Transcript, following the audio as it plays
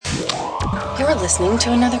You're listening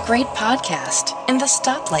to another great podcast in the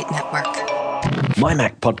Stoplight Network. My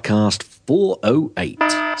Mac Podcast 408.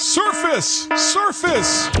 Surface!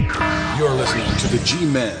 You're listening to the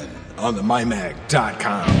G-Men on the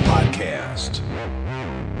MyMac.com podcast.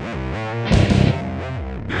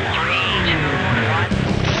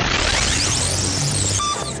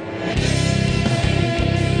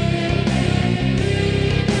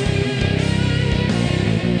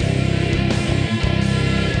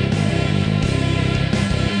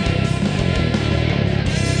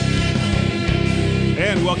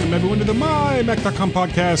 And welcome everyone to the MyMac.com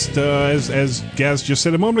podcast. As Gaz just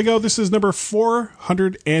said a moment ago, this is number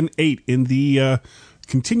 408 in the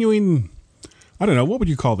continuing, I don't know, what would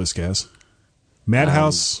you call this, Gaz?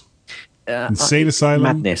 Madhouse? Insane Asylum?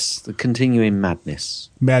 Madness. The continuing madness.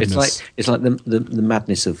 It's like the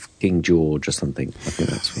madness of King George or something. I think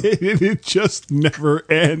that's what. It just never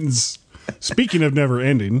ends. Speaking of never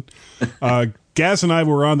ending, Gaz and I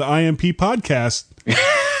were on the IMP podcast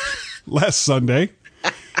last Sunday.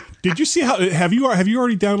 Did you see have you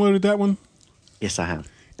already downloaded that one? Yes, I have.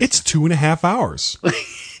 It's 2.5 hours.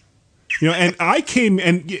 And I came,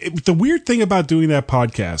 and the weird thing about doing that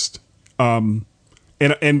podcast, and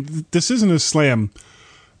this isn't a slam,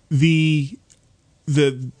 the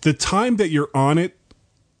time that you're on it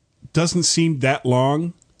doesn't seem that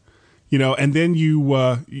long. And then you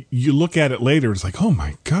look at it later. It's like, oh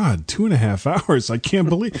my God, 2.5 hours! I can't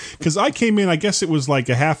believe, because I came in. I guess it was like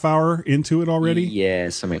a half hour into it already. Yeah,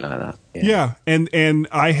 something like that. Yeah, and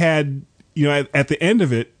I had at the end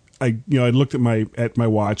of it, I looked at my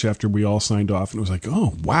watch after we all signed off, and it was like,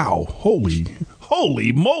 oh wow, holy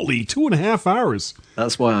moly, 2.5 hours.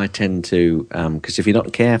 That's why I tend to, because if you're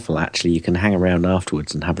not careful, actually, you can hang around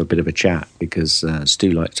afterwards and have a bit of a chat, because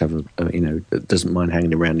Stu likes to have doesn't mind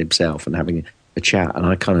hanging around himself and having a chat, and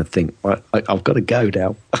I kind of think, I've got to go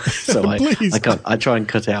now. So I try and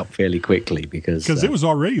cut out fairly quickly, because it was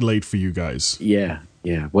already late for you guys. Yeah.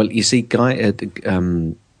 Well, you see,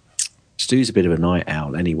 Stu's a bit of a night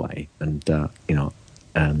owl anyway, and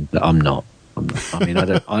I'm not. I mean, I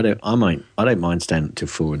don't mind staying up till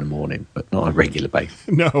 4 a.m, but not on a regular basis.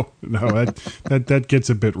 No, that gets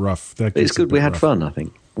a bit rough. It's good. We had fun. I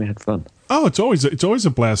think we had fun. Oh, it's always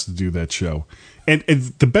a blast to do that show, and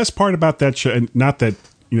the best part about that show, and not that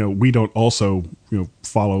we don't also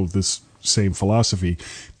follow this same philosophy.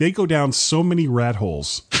 They go down so many rat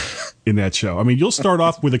holes in that show. I mean, you'll start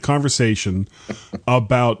off with a conversation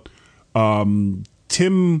about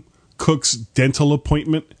Tim Cook's dental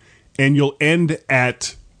appointment, and you'll end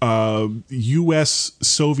at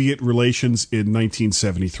U.S.-Soviet relations in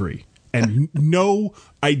 1973, and no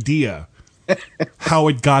idea how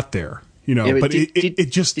it got there. But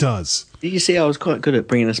it just does. Did you see I was quite good at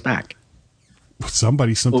bringing us back?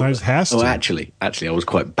 Somebody sometimes has to. Oh, actually, I was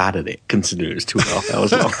quite bad at it, considering it was 2.5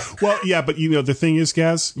 hours long. Well, yeah, but the thing is,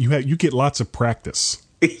 Gaz, you get lots of practice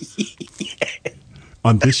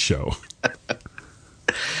on this show.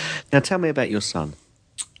 Now, tell me about your son.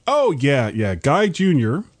 Oh, yeah. Guy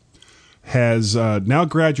Jr. has now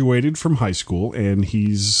graduated from high school, and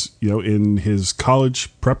he's in his college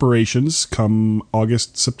preparations come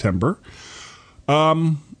August, September.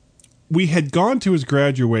 We had gone to his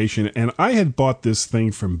graduation, and I had bought this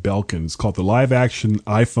thing from Belkin. It's called the Live Action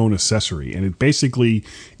iPhone Accessory, and it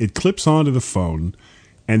clips onto the phone,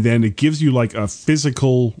 and then it gives you like a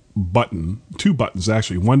physical button, 2 buttons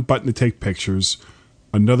actually, 1 button to take pictures,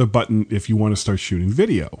 another button if you want to start shooting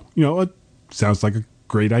video. It sounds like a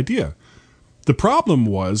great idea. The problem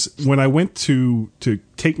was when I went to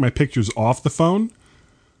take my pictures off the phone,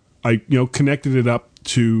 I connected it up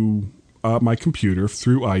to my computer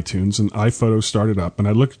through iTunes, and iPhoto started up, and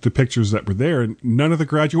I looked at the pictures that were there, and none of the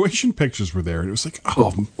graduation pictures were there. And it was like,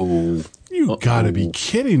 you gotta be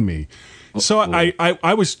kidding me. So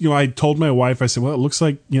I was, I told my wife, I said, well, it looks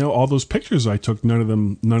like, all those pictures I took, none of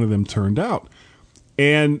them turned out.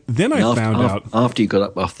 And then I found out after you got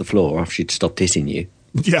up off the floor, after she'd stopped hitting you.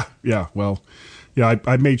 Yeah. Well, yeah,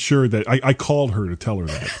 I made sure that I called her to tell her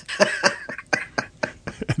that.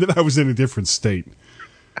 And then I was in a different state.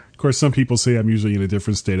 Of course, some people say I'm usually in a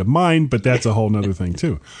different state of mind, but that's a whole nother thing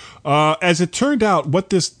too. As it turned out,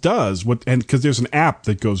 what this does, and because there's an app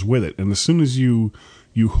that goes with it, and as soon as you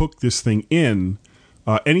hook this thing in,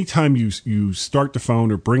 anytime you start the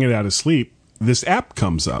phone or bring it out of sleep, this app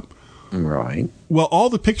comes up. Right. Well, all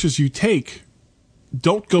the pictures you take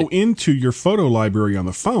don't go into your photo library on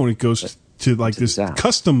the phone. It goes to like this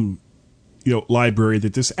custom, library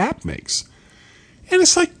that this app makes. And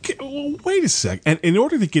it's like, wait a sec. And in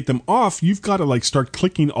order to get them off, you've got to like start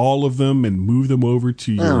clicking all of them and move them over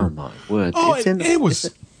to your. Oh my word! Oh, it was.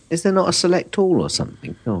 Is there not a select all or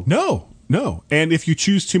something? No. No. And if you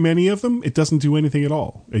choose too many of them, it doesn't do anything at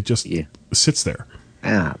all. It just sits there.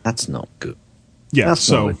 That's not good. Yeah, that's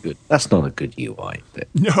not a good UI. But,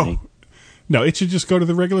 No, it should just go to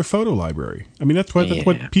the regular photo library. I mean, that's what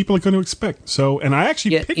people are going to expect. So, and I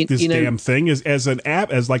actually picked this damn thing as an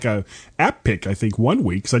app, as like a app pick, I think, 1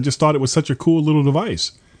 week, because I just thought it was such a cool little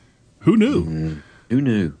device. Who knew? Who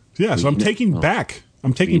knew? Yeah, so I'm taking back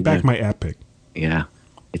my app pick. Yeah,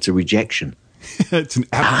 it's a rejection. It's an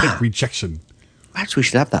app pick rejection. Perhaps we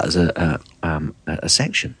should have that as a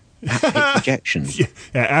section. App pick rejection. Yeah,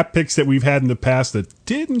 app picks that we've had in the past that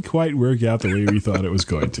didn't quite work out the way we thought it was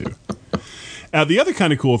going to. The other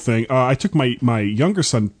kind of cool thing, I took my younger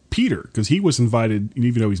son, Peter, because he was invited,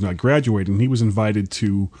 even though he's not graduating, he was invited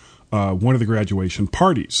to one of the graduation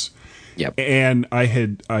parties. Yep. And I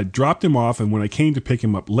dropped him off, and when I came to pick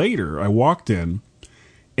him up later, I walked in,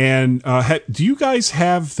 and do you guys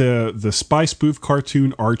have the Spy Spoof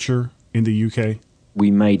cartoon Archer in the UK?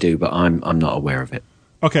 We may do, but I'm not aware of it.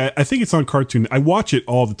 Okay, I think it's on Cartoon. I watch it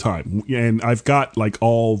all the time, and I've got like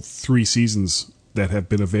all 3 seasons that have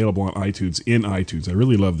been available on iTunes in iTunes. I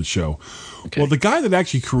really love the show. Okay. Well, the guy that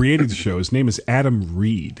actually created the show, his name is Adam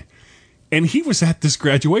Reed, and he was at this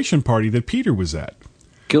graduation party that Peter was at.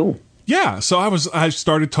 Cool. Yeah, so I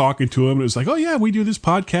started talking to him, and it was like, oh yeah, we do this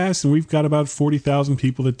podcast, and we've got about 40,000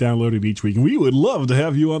 people that download it each week, and we would love to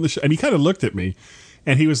have you on the show. And he kind of looked at me,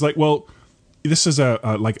 and he was like, well, this is a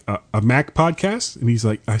Mac podcast? And he's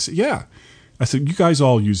like, I said, yeah. I said, you guys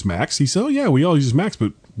all use Macs? He said, oh yeah, we all use Macs,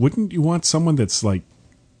 but wouldn't you want someone that's like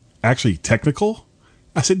actually technical?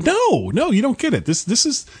 I said, no, you don't get it. This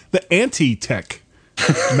is the anti-tech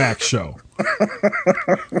Mac show.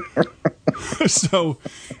 So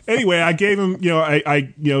anyway, I gave him,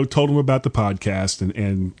 I told him about the podcast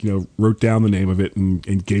and wrote down the name of it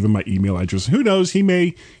and gave him my email address. Who knows? He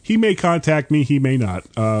may contact me. He may not.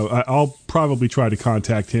 I'll probably try to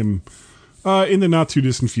contact him in the not too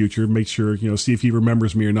distant future. Make sure, see if he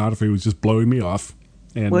remembers me or not, if he was just blowing me off.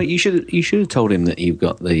 And well, you should have told him that you've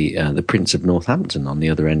got the Prince of Northampton on the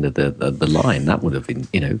other end of the line. That would have been,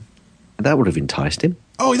 that would have enticed him.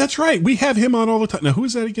 Oh, that's right. We have him on all the time. Now, who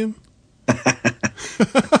is that again?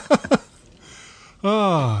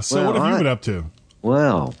 So what have you been up to?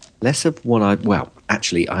 Well, less of what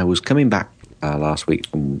actually, I was coming back last week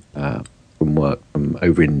from work from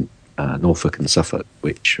over in Norfolk and Suffolk,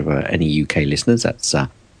 which for any UK listeners, that's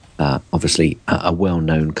obviously a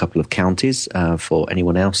well-known couple of counties. For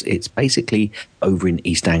anyone else, it's basically over in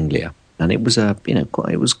East Anglia, and it was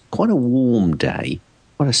it was quite a warm day,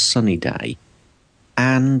 quite a sunny day,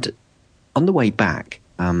 and on the way back,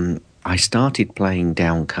 I started playing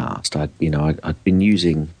Downcast. I'd been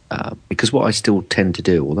using because what I still tend to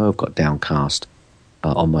do, although I've got Downcast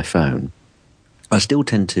on my phone, I still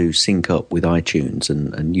tend to sync up with iTunes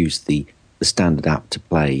and use the standard app to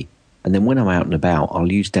play. And then when I'm out and about,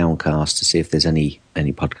 I'll use Downcast to see if there's any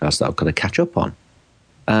podcasts that I've got to catch up on.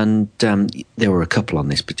 And there were a couple on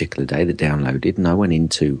this particular day that downloaded, and I went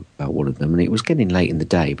into one of them, and it was getting late in the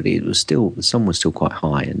day, but it was still, the sun was still quite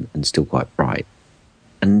high and still quite bright.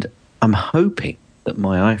 And I'm hoping that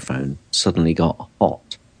my iPhone suddenly got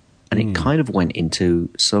hot, and it kind of went into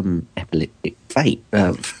some epileptic phase.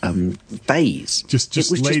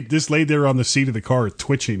 Just laid there on the seat of the car,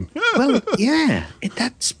 twitching. Well, yeah,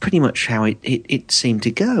 that's pretty much how it seemed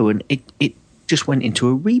to go, and it just went into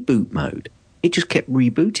a reboot mode. It just kept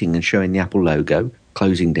rebooting and showing the Apple logo,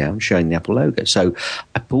 closing down, showing the Apple logo. So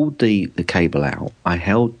I pulled the cable out. I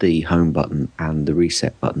held the home button and the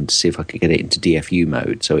reset button to see if I could get it into DFU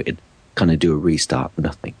mode, so it'd kind of do a restart,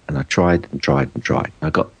 nothing. And I tried and tried and tried.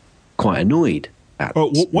 I got quite annoyed.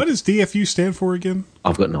 What does DFU stand for again?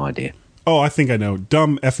 I've got no idea. Oh, I think I know.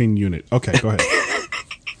 Dumb effing unit. Okay, go ahead.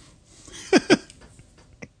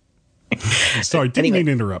 Sorry, didn't mean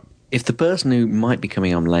to interrupt. If the person who might be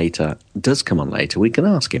coming on later does come on later, we can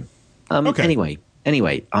ask him. Okay.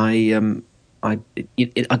 Anyway, I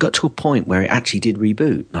got to a point where it actually did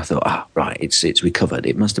reboot. And I thought, right, it's recovered.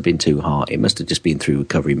 It must have been too hard. It must have just been through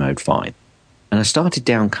recovery mode fine. And I started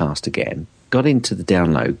Downcast again, got into the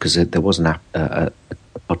download because there was an app, a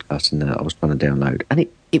podcast in there I was trying to download. And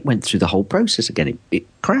it went through the whole process again. It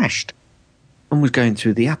crashed and was going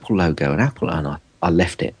through the Apple logo and I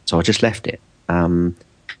left it. So I just left it.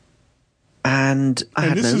 And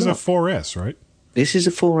this is a 4S, right? This is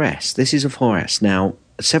a 4S. Now,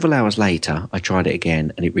 several hours later, I tried it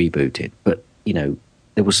again and it rebooted. But, it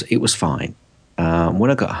was fine. When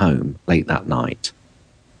I got home late that night,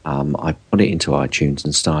 I put it into iTunes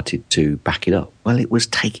and started to back it up. Well, it was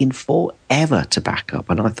taking forever to back up.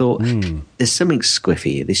 And I thought, there's something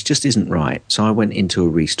squiffy here. This just isn't right. So I went into a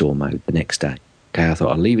restore mode the next day. Okay, I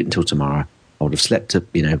thought I'll leave it until tomorrow. I would have slept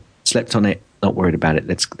on it, not worried about it.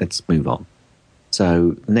 Let's move on.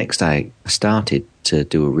 So the next day, I started to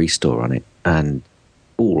do a restore on it, and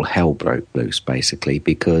all hell broke loose, basically,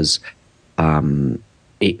 because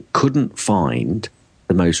it couldn't find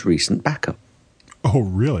the most recent backup. Oh,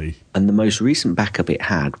 really? And the most recent backup it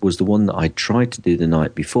had was the one that I tried to do the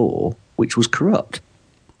night before, which was corrupt.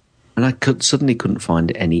 And I suddenly couldn't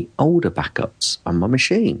find any older backups on my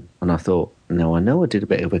machine. And I thought, no, I know I did a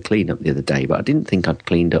bit of a cleanup the other day, but I didn't think I'd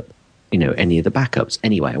cleaned up, any of the backups.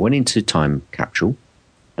 Anyway, I went into Time Capsule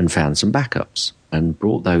and found some backups and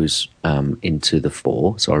brought those into the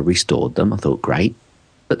 4. So I restored them. I thought, great.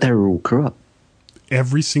 But they were all corrupt.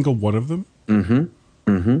 Every single one of them?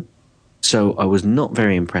 So I was not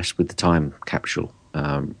very impressed with the Time Capsule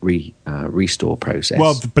restore process.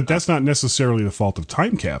 Well, but that's not necessarily the fault of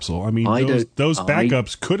Time Capsule. I mean, those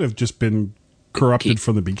backups could have just been corrupted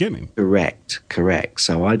from the beginning. Correct.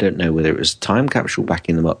 So I don't know whether it was Time Capsule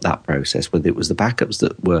backing them up, that process, whether it was the backups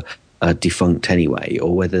that were defunct anyway,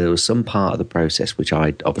 or whether there was some part of the process which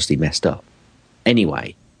I'd obviously messed up.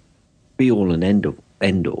 Anyway, be all and end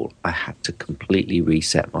all, I had to completely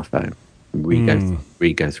reset my phone and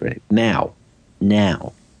re-go through it. Now,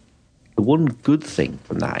 the one good thing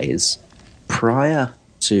from that is, prior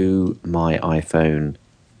to my iPhone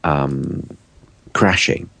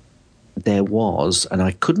crashing, there was, and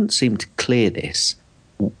I couldn't seem to clear this,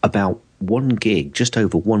 about 1 gig, just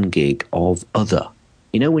over 1 gig of other.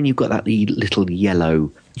 When you've got that little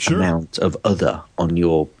yellow amount of other on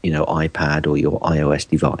your, iPad or your iOS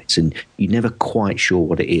device, and you're never quite sure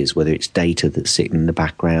what it is, whether it's data that's sitting in the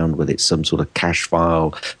background, whether it's some sort of cache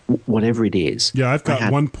file, whatever it is. Yeah, I've got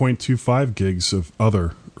 1.25 gigs of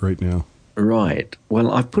other right now. Right.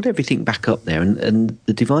 Well, I've put everything back up there, and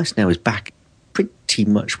the device now is back pretty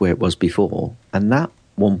much where it was before, and that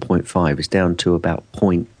 1.5 is down to about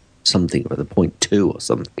point something, or the 0.2 or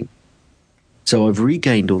something. So I've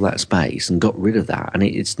regained all that space and got rid of that, and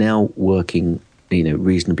it's now working,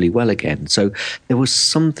 reasonably well again. So there was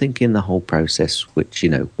something in the whole process which,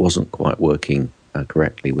 wasn't quite working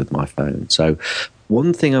correctly with my phone. So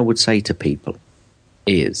one thing I would say to people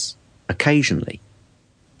is, occasionally,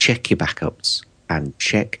 check your backups and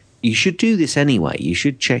check. You should do this anyway. You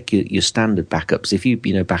should check your standard backups. If you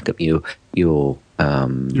back up your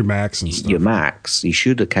Macs and stuff. Your Macs, you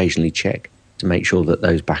should occasionally check to make sure that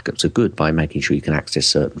those backups are good by making sure you can access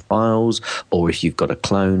certain files, or if you've got a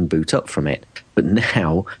clone, boot up from it. But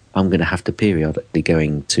now I'm going to have to periodically go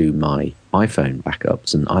into my iPhone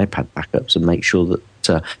backups and iPad backups and make sure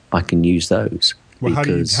that I can use those. Well, how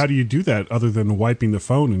do you do that other than wiping the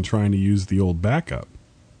phone and trying to use the old backup?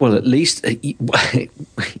 Well, at least,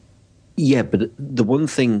 yeah, but the one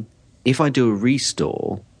thing, if I do a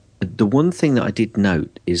restore, the one thing that I did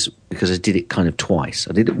note is, because I did it kind of twice.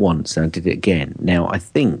 I did it once and I did it again. Now, I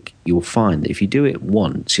think you'll find that if you do it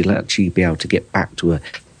once, you'll actually be able to get back to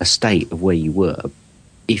a state of where you were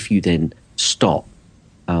if you then stop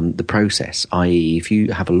the process, i.e. if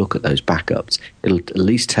you have a look at those backups, it'll at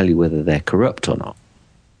least tell you whether they're corrupt or not.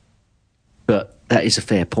 But that is a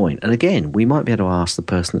fair point. And again, we might be able to ask the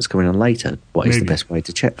person that's coming on later what is the best way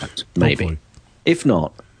to check that. Maybe. Hopefully. If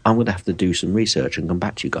not, I'm going to have to do some research and come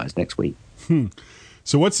back to you guys next week.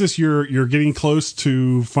 So what's this? You're getting close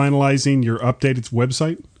to finalizing your updated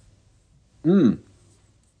website?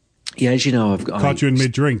 Yeah, as you know, Caught you in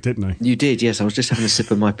mid-drink, didn't I? You did, yes. I was just having a sip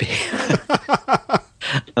of my beer.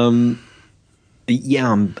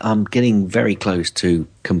 Yeah, I'm getting very close to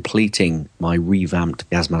completing my revamped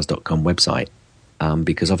Gazmaz.com website,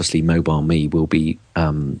 because obviously Mobile Me will be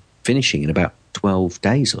finishing in about 12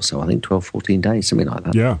 days or so. I think 12, 14 days, something like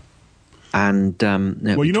that. Yeah. And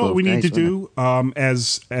well, you know what we need to do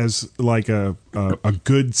as like a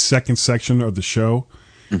good second section of the show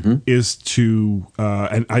is to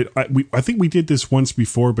and I think we did this once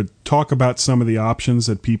before, but talk about some of the options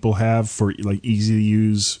that people have for like easy to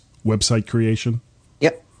use website creation.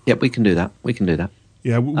 Yep, we can do that.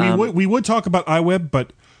 Yeah, we would talk about iWeb,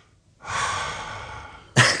 but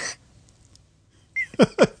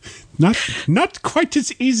not quite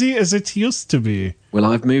as easy as it used to be. Well,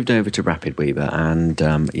 I've moved over to RapidWeaver, and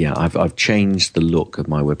I've changed the look of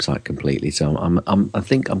my website completely. So I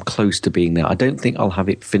think I'm close to being there. I don't think I'll have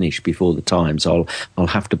it finished before the time, so I'll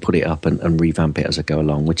have to put it up and revamp it as I go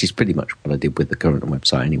along, which is pretty much what I did with the current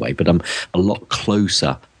website anyway. But I'm a lot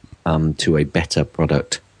closer to a better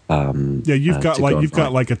product. You've got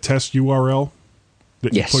like a test URL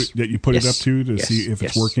that you put it up to see if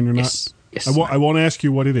it's working or not. Yes, I won't ask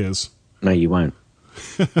you what it is. No, you won't.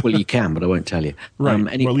 Well, you can, but I won't tell you. Right. Well,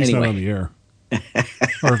 at least not on the air.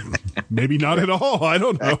 Or maybe not at all. I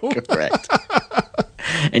don't know. Correct.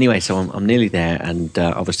 Anyway, so I'm nearly there, and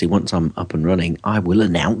obviously once I'm up and running, I will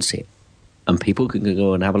announce it, and people can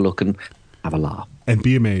go and have a look and have a laugh. And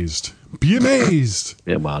be amazed. Be amazed.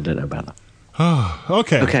 Yeah, well, I don't know about that.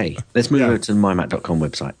 Okay. Okay, let's move over to the mymac.com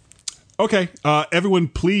website. Okay. Everyone,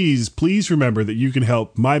 please remember that you can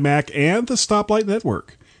help MyMac and the Stoplight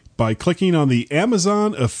Network by clicking on the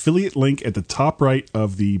Amazon affiliate link at the top right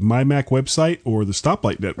of the MyMac website or the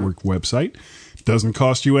Stoplight Network website. It doesn't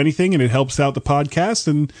cost you anything, and it helps out the podcast,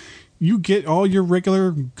 and you get all your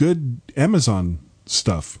regular good Amazon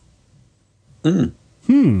stuff. Now,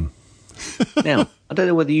 I don't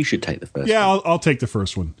know whether you should take the first Yeah, one. I'll take the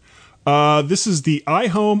first one. This is the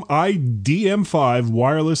iHome iDM5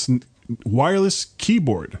 wireless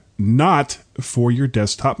keyboard, not for your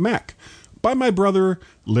desktop Mac, by my brother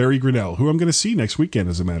Larry Grinnell, who I'm going to see next weekend,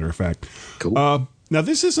 as a matter of fact. Cool. Now,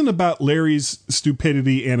 this isn't about Larry's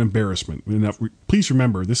stupidity and embarrassment. Now, please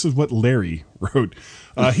remember, this is what Larry wrote.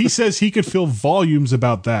 He says he could fill volumes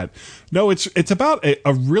about that. No, it's about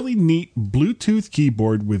a really neat Bluetooth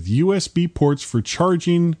keyboard with USB ports for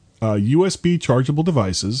charging USB chargeable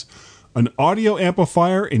devices, an audio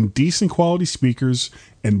amplifier, and decent quality speakers,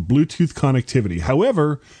 and Bluetooth connectivity.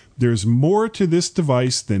 However, there's more to this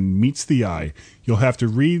device than meets the eye. You'll have to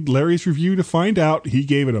read Larry's review to find out. He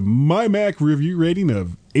gave it a MyMac review rating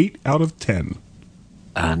of 8 out of 10.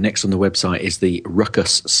 Next on the website is the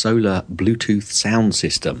Ruckus Solar Bluetooth sound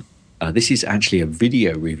system. This is actually a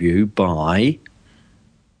video review by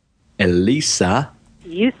Elisa.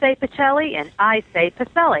 You say Pacelli and I say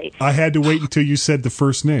Pacelli. I had to wait until you said the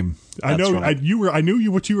first name. I That's know right. I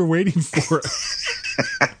knew what you were waiting for.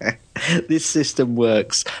 This system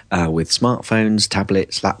works with smartphones,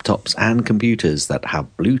 tablets, laptops, and computers that have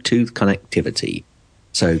Bluetooth connectivity.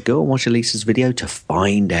 So go and watch Elisa's video to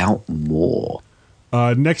find out more.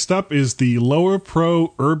 Next up is the Lower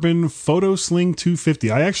Pro Urban PhotoSling 250.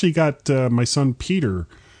 I actually got my son Peter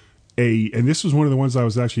and this was one of the ones I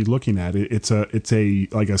was actually looking at. It's a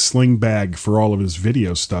like a sling bag for all of his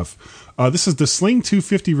video stuff. This is the Sling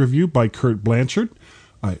 250 review by Kurt Blanchard.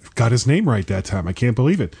 I got his name right that time. I can't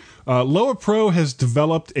believe it. Lower Pro has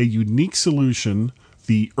developed a unique solution,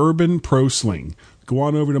 the Urban Pro Sling. Go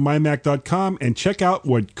on over to mymac.com and check out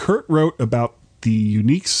what Kurt wrote about the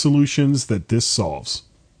unique solutions that this solves.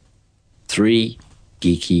 3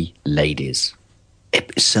 Geeky Ladies.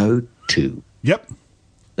 Episode 2. Yep.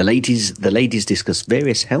 The ladies discuss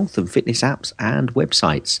various health and fitness apps and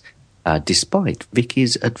websites, despite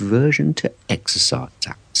Vicky's aversion to exercise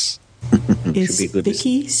apps. It's Should be a good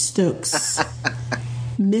Vicky Stokes.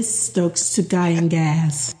 Miss Stokes to Guy and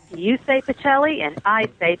Gas. You say Pacelli and I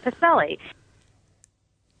say Pacelli.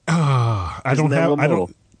 I don't there have. one I more?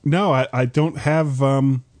 don't. No, I don't have.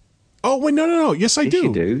 Oh wait, no. Yes, I Yes, do.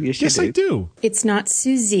 you do. Yes, you I do. do. It's not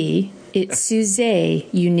Susie. It's Suze,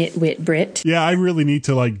 you nitwit Brit. Yeah, I really need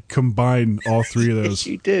to like combine all three of those. Yes,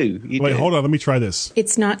 you do. You Wait, do. hold on. Let me try this.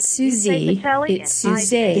 It's not Susie. Pacelli It's and I Suze,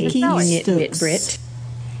 say you Pacelli. nitwit Brit.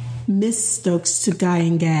 Miss Stokes to Guy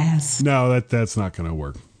and Gas. No, that's not going to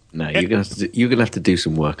work. No, you're gonna have to do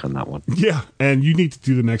some work on that one. Yeah, and you need to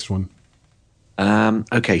do the next one.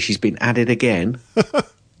 Okay, she's been added again.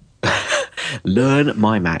 Learn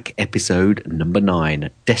MyMac episode number 9,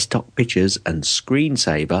 Desktop Pictures and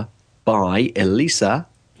Screensaver by Elisa.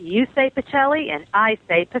 You say Pacelli and I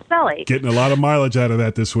say Pacelli. Getting a lot of mileage out of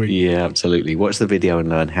that this week. Yeah, absolutely. Watch the video and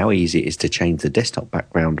learn how easy it is to change the desktop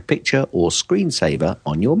background picture or screensaver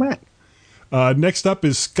on your Mac. Next up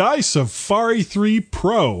is Sky Safari 3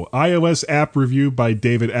 Pro iOS app review by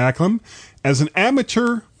David Acklam. As an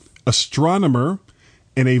amateur astronomer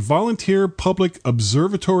and a volunteer public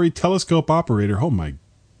observatory telescope operator, oh my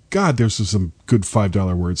God, there's some good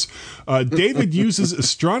 $5 words. David uses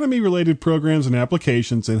astronomy-related programs and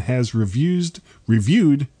applications and has reviewed,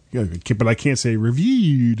 but I can't say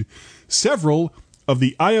reviewed, several of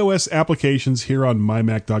the iOS applications here on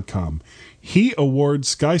mymac.com. He awards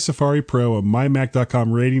Sky Safari Pro a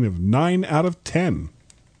mymac.com rating of 9 out of 10.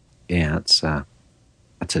 Yeah, that's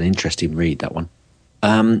an interesting read, that one.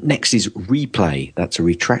 Next is Replay. That's a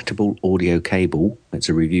retractable audio cable. It's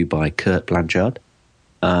a review by Kurt Blanchard.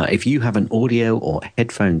 If you have an audio or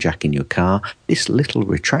headphone jack in your car, this little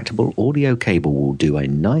retractable audio cable will do a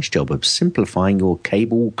nice job of simplifying your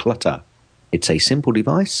cable clutter. It's a simple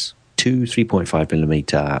device, 2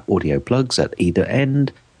 3.5mm audio plugs at either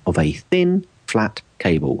end of a thin, flat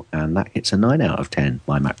cable, and that gets a 9 out of 10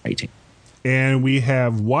 MyMac rating. And we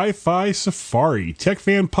have Wi-Fi Safari, Tech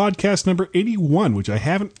Fan Podcast number 81, which I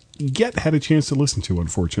haven't yet had a chance to listen to,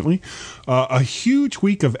 unfortunately. A huge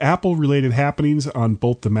week of Apple-related happenings on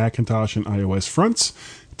both the Macintosh and iOS fronts.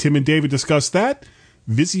 Tim and David discussed that.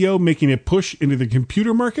 Vizio making a push into the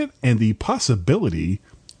computer market and the possibility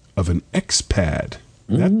of an XPad.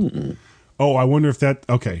 Oh, I wonder if that...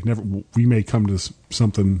 Okay, we may come to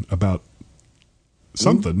something about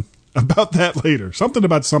that later. Something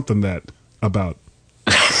about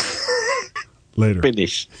later.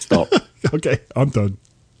 Finish. Stop. Okay, I'm done.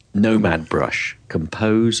 Nomad Brush.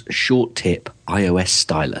 Compose Short Tip iOS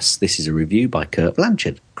Stylus. This is a review by Kurt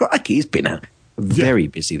Blanchard. Crikey, he's been very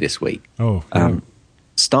busy this week. Oh, yeah.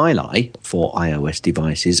 Styli for iOS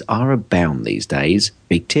devices are abound these days.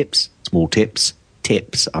 Big tips, small tips,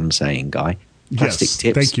 I'm saying, Guy. Plastic Yes,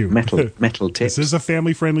 tips, thank you. metal tips. This is a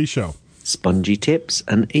family-friendly show. Spongy tips,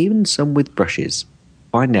 and even some with brushes.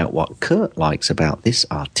 Find out what Kurt likes about this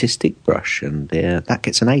artistic brush, and that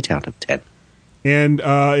gets an 8 out of 10. And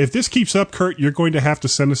if this keeps up, Kurt, you're going to have to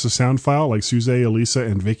send us a sound file like Suze, Elisa,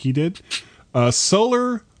 and Vicky did. A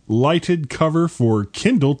solar lighted cover for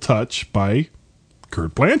Kindle Touch by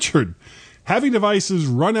Kurt Blanchard. Having devices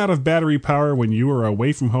run out of battery power when you are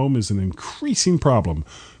away from home is an increasing problem.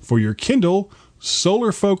 For your Kindle,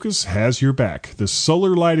 Solar Focus has your back. The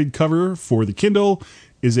solar lighted cover for the Kindle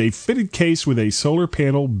is a fitted case with a solar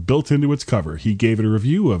panel built into its cover. He gave it a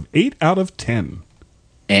review of 8 out of 10.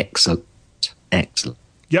 Excellent.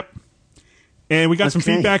 Yep. And we got some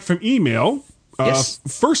feedback from email. Yes.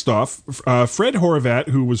 First off, Fred Horvat,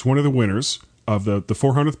 who was one of the winners of the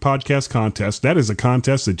 400th podcast contest. That is a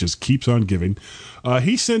contest that just keeps on giving.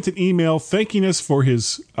 He sent an email thanking us for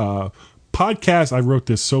his podcast. I wrote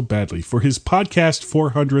this so badly. For his podcast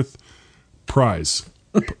 400th prize.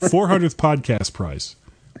 400th podcast prize.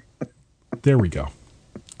 There we go.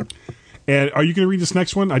 And are you going to read this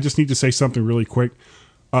next one? I just need to say something really quick.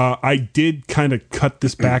 I did kind of cut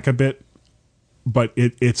this back a bit, but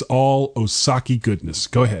it's all Osaki goodness.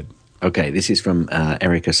 Go ahead. Okay, this is from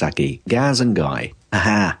Eric Osaki. Gaz and Guy.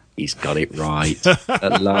 Aha, he's got it right.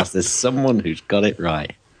 At last, there's someone who's got it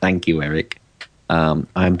right. Thank you, Eric.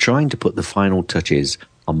 I'm trying to put the final touches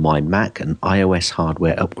on my Mac and iOS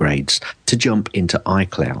hardware upgrades to jump into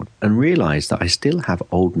iCloud and realize that I still have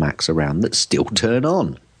old Macs around that still turn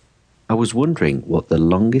on. I was wondering what the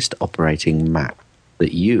longest operating Mac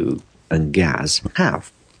that you and Gaz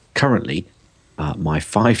have. Currently, my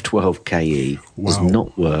 512KE does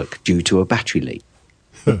not work due to a battery leak.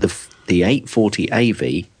 But the 840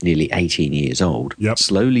 AV, nearly 18 years old,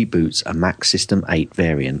 slowly boots a Mac System 8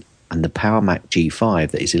 variant, and the Power Mac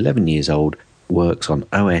G5 that is 11 years old works on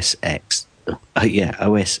OS X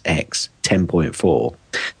 10.4.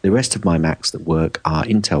 The rest of my Macs that work are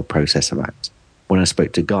Intel processor Macs. When I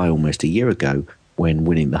spoke to Guy almost a year ago, when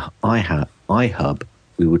winning the iHub,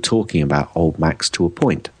 we were talking about old Macs to a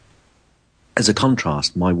point. As a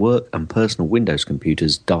contrast, my work and personal Windows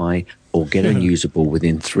computers die or get unusable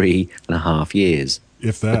within 3.5 years.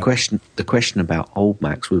 If that. The question about old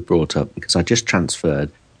Macs was brought up because I just transferred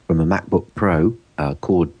from a MacBook Pro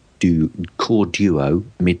Core Duo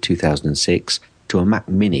mid-2006 to a Mac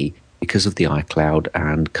Mini because of the iCloud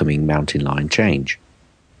and coming Mountain Lion change.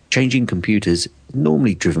 Changing computers is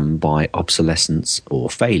normally driven by obsolescence or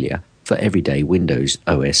failure for everyday Windows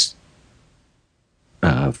OS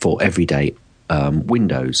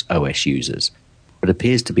Windows OS users, but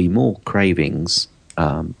appears to be more by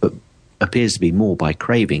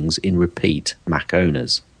cravings in repeat Mac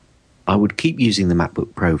owners. I would keep using the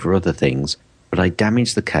MacBook Pro for other things, but I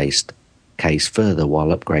damaged the case further while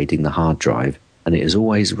upgrading the hard drive, and it has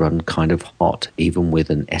always run kind of hot, even with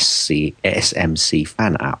an SMC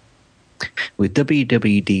fan app. With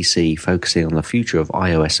WWDC focusing on the future of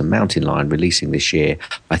iOS and Mountain Lion releasing this year,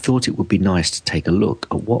 I thought it would be nice to take a look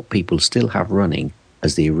at what people still have running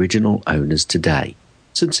as the original owners today.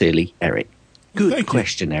 Sincerely, Eric. Good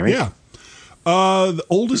question, Eric. Yeah. The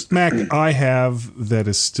oldest Mac I have that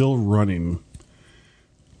is still running,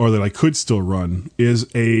 or that I could still run, is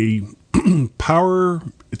a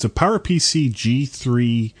It's a PowerPC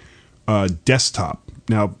G3 desktop.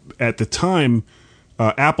 Now, at the time,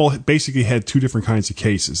 Apple basically had two different kinds of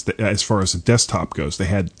cases as far as the desktop goes. They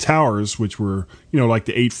had towers, which were, like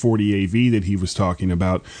the 840 AV that he was talking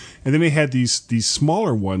about. And then they had these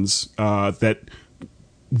smaller ones that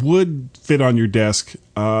would fit on your desk,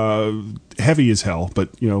 heavy as hell.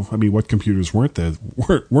 But, what computers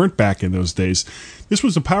weren't back in those days? This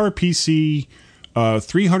was a PowerPC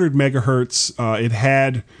 300 megahertz. It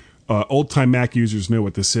had... old-time Mac users know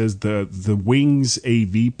what this is. The Wings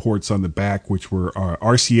AV ports on the back, which were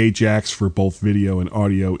RCA jacks for both video and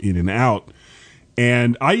audio in and out.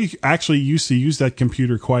 And I actually used to use that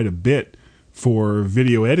computer quite a bit for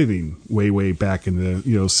video editing way back in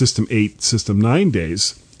the System 8, System 9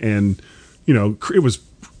 days, and it was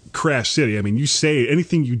Crash City. I mean, you say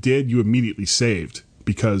anything you did, you immediately saved,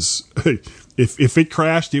 because if it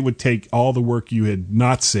crashed, it would take all the work you had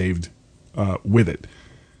not saved with it.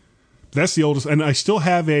 That's the oldest, and I still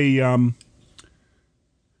have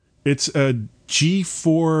it's a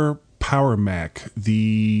G4 Power Mac,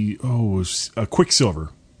 a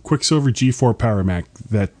Quicksilver G4 Power Mac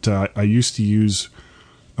that I used to use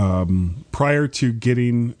prior to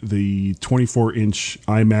getting the 24-inch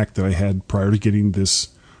iMac that I had prior to getting this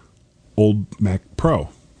old Mac Pro.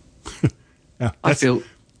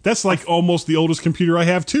 That's like almost the oldest computer I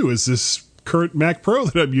have too, is this current Mac Pro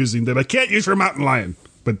that I'm using that I can't use for Mountain Lion.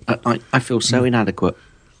 But I feel so inadequate.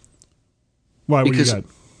 Why? Because, what do you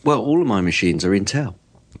got? Well, all of my machines are Intel.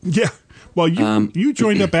 Yeah. Well, you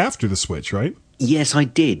joined up after the switch, right? Yes, I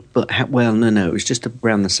did. But no, it was just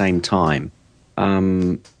around the same time.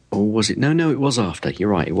 Or was it? No, it was after. You're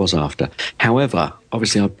right, it was after. However,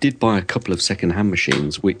 obviously, I did buy a couple of second-hand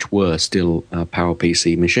machines, which were still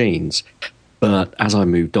PowerPC machines. But as I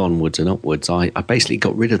moved onwards and upwards, I basically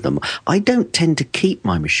got rid of them. I don't tend to keep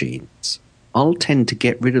my machines. I'll tend to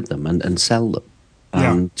get rid of them and sell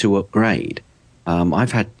them to upgrade.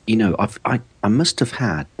 I've had, I must have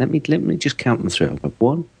had. Let me just count them through. I've had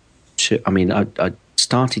 1, 2. I mean, I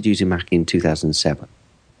started using Mac in 2007,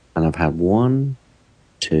 and I've had 1,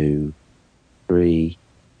 2, 3,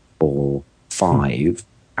 4, 5,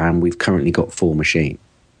 and we've currently got 4 machines.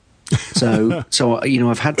 So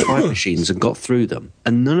I've had 5 machines and got through them,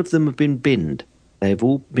 and none of them have been binned. They've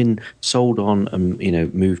all been sold on and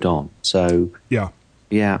moved on. So yeah,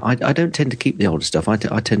 I don't tend to keep the older stuff. I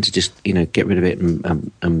tend to just get rid of it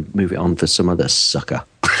and move it on for some other sucker.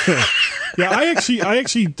 Yeah, I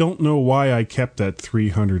actually don't know why I kept that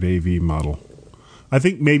 300 AV model. I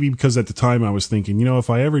think maybe because at the time I was thinking, if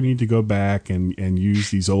I ever need to go back and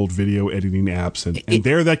use these old video editing apps, and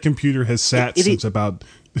there that computer has sat since about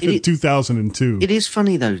 2002. It is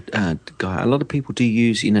funny though, Guy. A lot of people do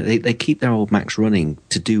use, they keep their old Macs running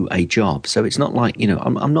to do a job. So it's not like,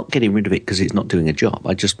 I'm not getting rid of it because it's not doing a job.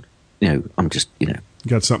 I just, I'm just, You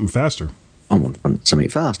got something faster. I want something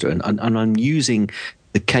faster, and I'm using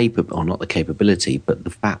not the capability, but the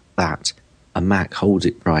fact that a Mac holds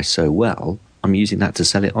its price so well. I'm using that to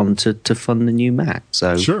sell it on to fund the new Mac.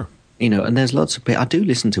 So sure, and there's lots of people. I do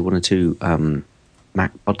listen to 1 or 2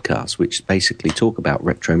 Mac podcasts which basically talk about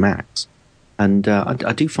retro Macs, and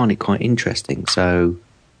I do find it quite interesting. So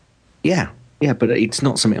yeah, but it's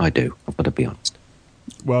not something I do. I've got to be honest.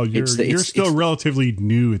 Well, you're still relatively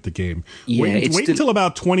new at the game. Yeah, wait until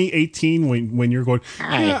about 2018 when you're going.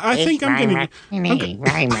 I think I'm going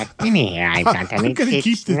to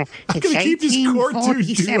keep this Core 2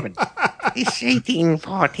 duo. It's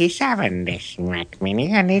 1847, this Mac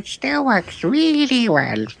Mini, and it still works really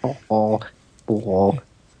well for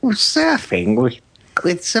surfing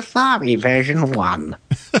with Safari version 1.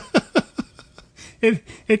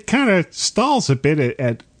 It kind of stalls a bit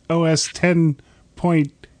at OS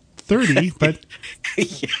 10.30, but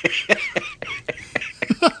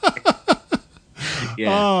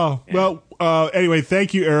yeah. Anyway,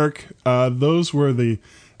 thank you, Eric. Those were the.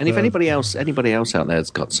 And if anybody else out there has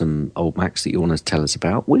got some old Macs that you want to tell us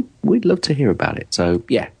about, we'd love to hear about it. So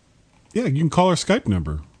yeah, you can call our Skype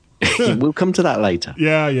number. We'll come to that later.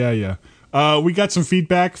 Yeah. We got some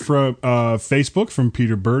feedback from Facebook from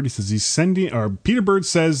Peter Bird. He says Peter Bird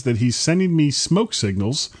says that he's sending me smoke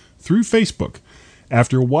signals through Facebook.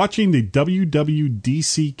 After watching the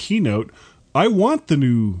WWDC keynote, I want the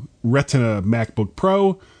new Retina MacBook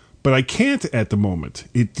Pro, but I can't at the moment.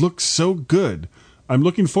 It looks so good. I'm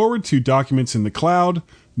looking forward to documents in the cloud,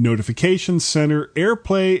 notification center,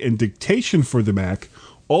 AirPlay, and dictation for the Mac.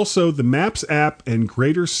 Also, the Maps app and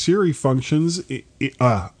greater Siri functions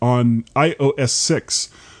on iOS 6.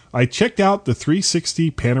 I checked out the 360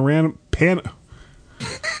 panorama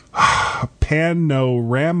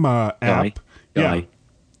app. Guy.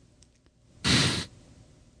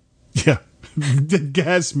 Yeah. That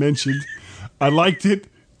Gaz mentioned. I liked it,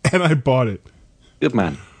 and I bought it. Good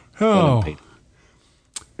man. Oh. Well,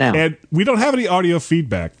 now, and we don't have any audio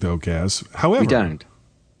feedback, though, Gaz. However, we don't.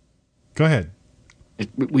 Go ahead.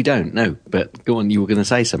 We don't, no. But go on, you were going to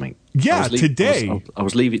say something. Yeah, today. I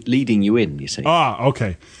was leading you in, you see.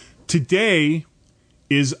 Okay. Today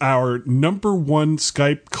is our number 1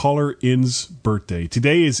 Skype caller-in's birthday.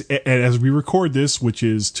 Today is, as we record this, which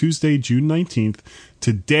is Tuesday, June 19th,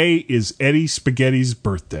 today is Eddie Spaghetti's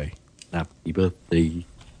birthday. Happy birthday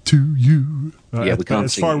to you. Yeah, we can't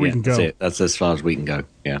as far as we can go. That's as far as we can go,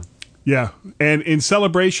 yeah. Yeah, and in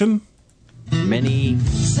celebration, Many.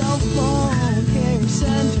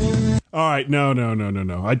 All right, no.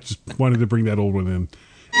 I just wanted to bring that old one in.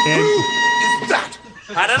 And That?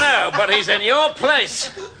 I don't know, but he's in your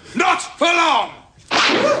place. Not for long.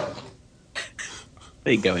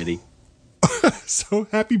 There you go, Eddie. so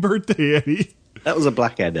happy birthday, Eddie. That was a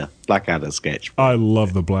Blackadder sketch. I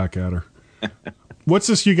love the Blackadder. What's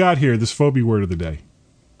this you got here, this phobia word of the day?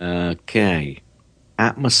 Okay.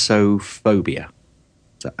 Atmosophobia.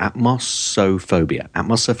 So atmosophobia.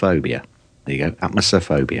 Atmosophobia. There you go.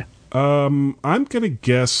 Atmosophobia. I'm going to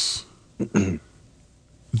guess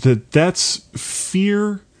that's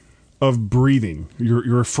fear of breathing.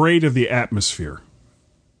 You're afraid of the atmosphere.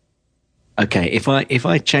 Okay, if I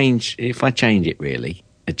change it really,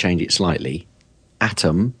 change it slightly,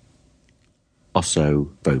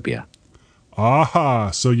 atomosophobia.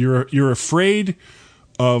 Aha! So you're afraid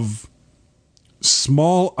of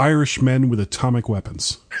small Irish men with atomic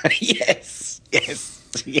weapons. Yes.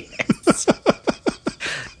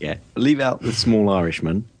 Yeah, leave out the small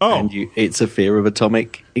Irishman. Oh. And it's a fear of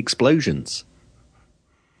atomic explosions.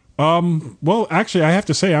 Well, actually, I have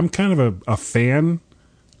to say I'm kind of a fan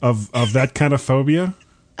of that kind of phobia.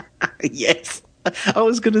 Yes. I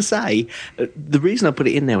was going to say, the reason I put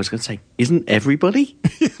it in there was going to say, isn't everybody?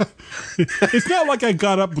 Yeah. It's not like I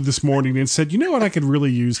got up this morning and said, you know what I could really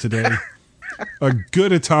use today? A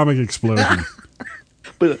good atomic explosion.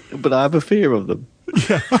 But I have a fear of them.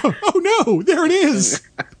 Yeah. Oh no, there it is.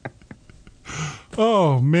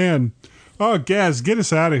 Oh, man. Oh, Gaz, get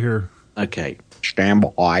us out of here. Okay. Stand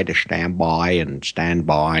by and stand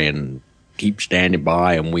by and keep standing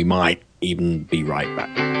by, and we might even be right back.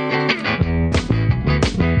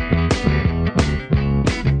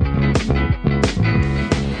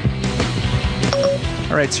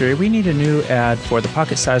 All right, Siri, we need a new ad for the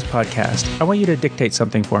Pocket Size Podcast. I want you to dictate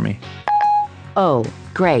something for me. Oh,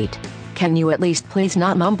 great. Can you at least please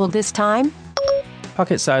not mumble this time?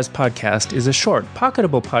 Pocket Size Podcast is a short,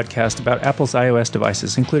 pocketable podcast about Apple's iOS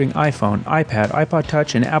devices, including iPhone, iPad, iPod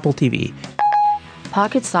Touch, and Apple TV.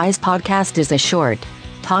 Pocket Size Podcast is a short,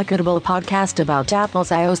 pocketable podcast about Apple's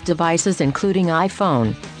iOS devices, including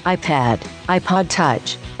iPhone, iPad, iPod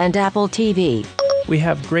Touch, and Apple TV. We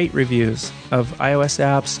have great reviews of iOS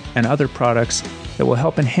apps and other products that will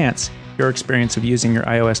help enhance your experience of using your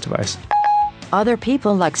iOS device. Other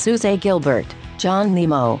people like Suze Gilbert, John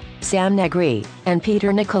Nemo, Sam Negri, and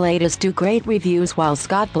Peter Nicolaitis do great reviews while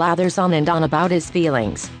Scott blathers on and on about his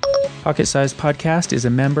feelings. Pocket Size Podcast is a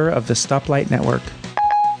member of the Stoplight Network.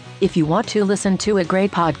 If you want to listen to a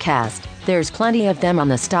great podcast, there's plenty of them on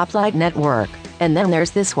the Stoplight Network. And then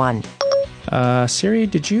there's this one. Siri,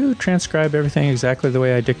 did you transcribe everything exactly the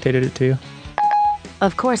way I dictated it to you?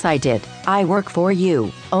 Of course I did. I work for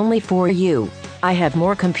you. Only for you. I have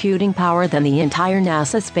more computing power than the entire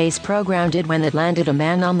NASA space program did when it landed a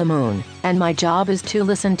man on the moon. And my job is to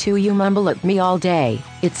listen to you mumble at me all day.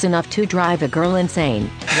 It's enough to drive a girl insane.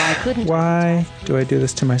 Why do I do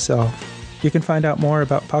this to myself? You can find out more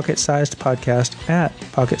about Pocket Sized Podcast at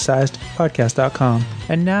pocketsizedpodcast.com.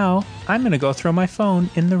 And now, I'm going to go throw my phone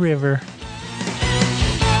in the river.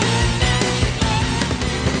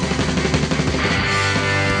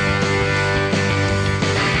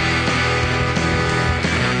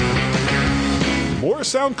 More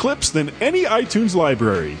sound clips than any iTunes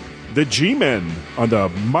library. The G-Men on the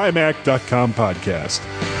MyMac.com podcast.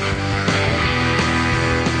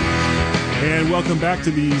 And welcome back to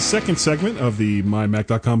the second segment of the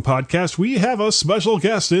MyMac.com podcast. We have a special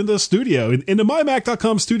guest in the studio, in the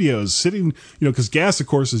MyMac.com studios, sitting, because Gas, of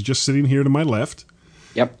course, is just sitting here to my left.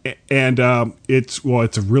 Yep. And it's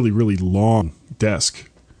a really, really long desk,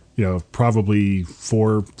 probably 4,000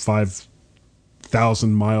 or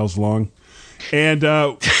 5,000 miles long. And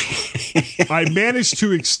I managed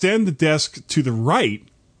to extend the desk to the right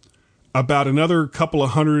about another couple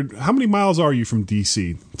of hundred. How many miles are you from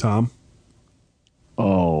D.C., Tom?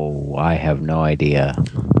 Oh, I have no idea.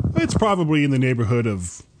 It's probably in the neighborhood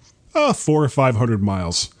of 400 or 500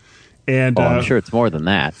 miles. And I'm sure it's more than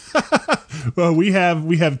that. Well, we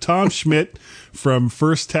have Tom Schmidt from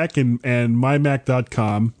First Tech and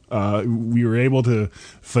MyMac.com. We were able to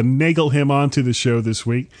finagle him onto the show this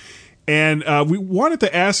week. And we wanted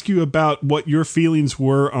to ask you about what your feelings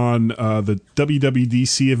were on the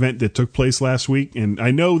WWDC event that took place last week. And I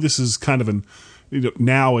know this is kind of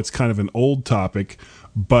now it's kind of an old topic,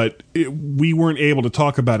 but we weren't able to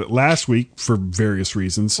talk about it last week for various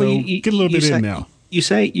reasons. So get a little bit in now. You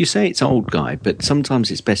say it's old, Guy, but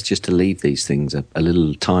sometimes it's best just to leave these things a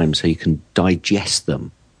little time so you can digest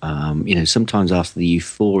them. Sometimes after the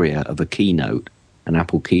euphoria of a keynote, an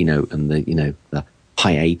Apple keynote, and the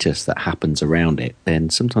hiatus that happens around it, then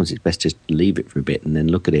sometimes it's best just to leave it for a bit and then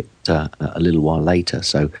look at it a little while later.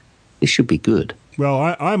 So it should be good.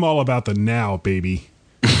 Well, I'm all about the now, baby.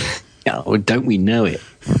 Oh, don't we know it?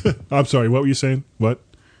 I'm sorry, what were you saying? What?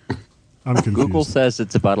 I'm confused. Google says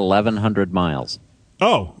it's about 1,100 miles.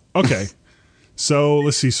 Oh, okay. So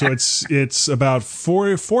let's see. So it's about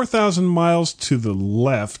 4,000 miles to the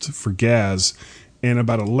left for Gaz, and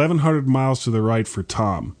about 1,100 miles to the right for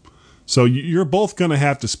Tom. So you're both going to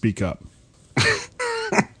have to speak up.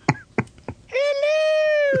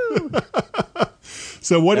 Hello.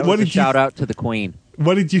 So what did you shout out to the Queen?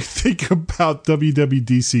 What did you think about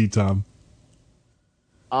WWDC, Tom?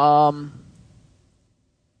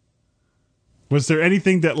 Was there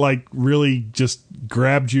anything that like really just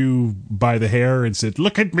grabbed you by the hair and said,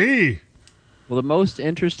 "Look at me"? Well, the most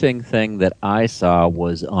interesting thing that I saw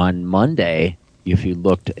was on Monday. If you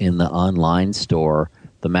looked in the online store,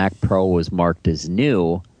 the Mac Pro was marked as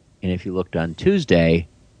new, and if you looked on Tuesday,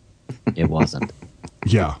 it wasn't.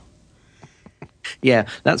 Yeah. Yeah,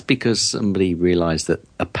 that's because somebody realized that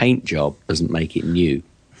a paint job doesn't make it new.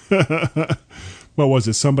 What was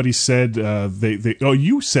it? Somebody said they oh,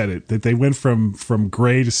 you said it, that they went from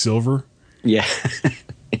gray to silver. Yeah.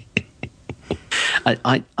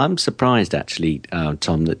 I'm surprised, actually,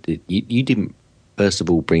 Tom, that you didn't, first of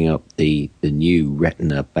all, bring up the new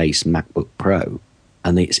Retina-based MacBook Pro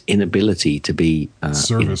and its inability to be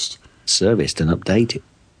serviced and updated.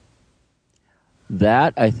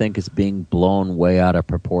 That, I think, is being blown way out of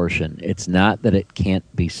proportion. It's not that it can't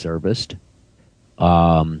be serviced.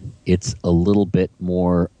 It's a little bit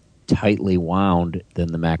more tightly wound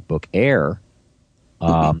than the MacBook Air,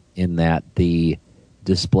 in that the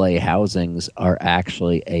display housings are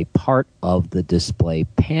actually a part of the display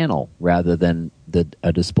panel rather than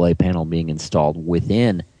a display panel being installed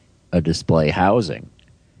within a display housing.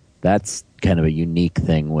 That's kind of a unique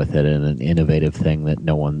thing with it and an innovative thing that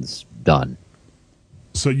no one's done.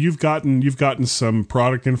 So you've gotten some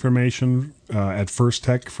product information at First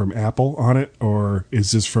Tech from Apple on it, or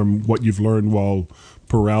is this from what you've learned while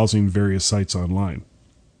perusing various sites online?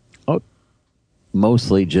 Oh,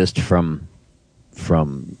 mostly just from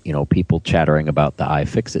people chattering about the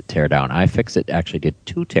iFixit teardown. iFixit actually did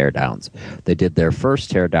 2 teardowns. They did their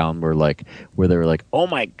first teardown where they were like, "Oh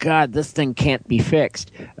my God, this thing can't be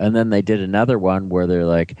fixed," and then they did another one where they're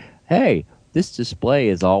like, "Hey, this display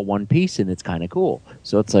is all one piece and it's kind of cool."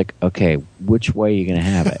 So it's like, okay, which way are you going to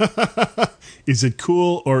have it? Is it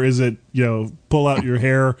cool, or is it, pull out your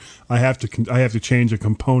hair? I have to change a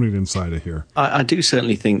component inside of here. I do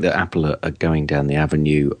certainly think that Apple are going down the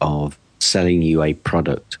avenue of selling you a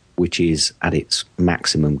product which is at its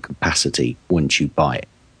maximum capacity once you buy it.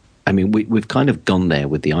 I mean, we've kind of gone there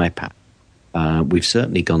with the iPad. We've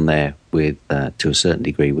certainly gone there with, to a certain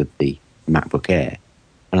degree, with the MacBook Air.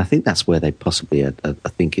 And I think that's where they possibly are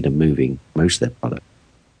thinking of moving most of their product.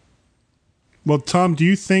 Well, Tom, do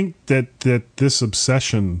you think that this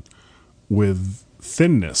obsession with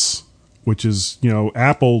thinness, which is,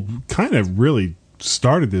 Apple kind of really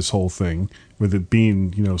started this whole thing with it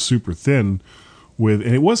being, super thin, and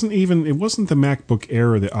it wasn't the MacBook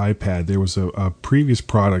Air or the iPad. There was a previous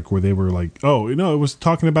product where they were like, it was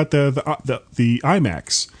talking about the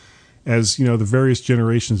iMacs, as the various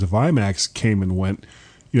generations of iMacs came and went.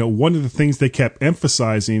 One of the things they kept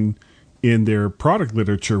emphasizing in their product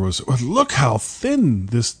literature was, look how thin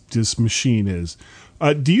this machine is.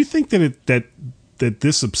 Do you think that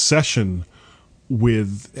this obsession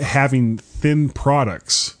with having thin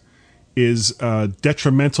products is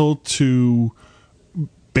detrimental to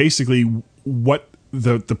basically what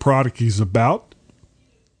the product is about?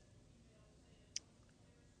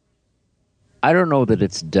 I don't know that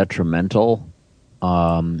it's detrimental.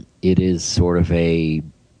 It is sort of a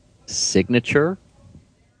signature,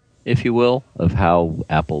 if you will, of how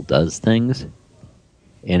Apple does things.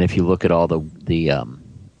 And if you look at all the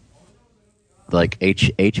like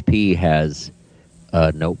HP has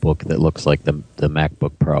a notebook that looks like the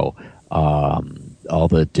MacBook Pro, all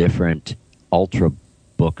the different Ultrabook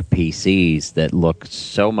PCs that look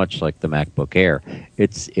so much like the MacBook Air.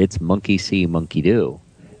 It's monkey see, monkey do.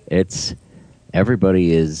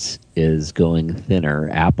 Everybody is going thinner.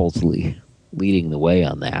 Apple's leading the way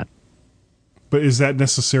on that. But is that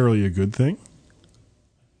necessarily a good thing?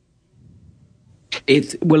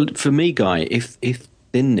 Well, for me, Guy, if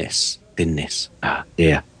thinness, I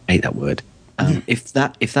hate that word. If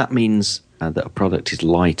that means that a product is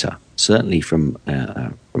lighter, certainly from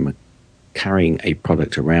carrying a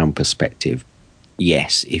product around perspective,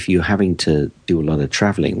 yes. If you're having to do a lot of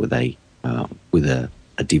traveling with a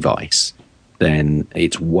device, then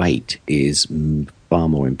its weight is far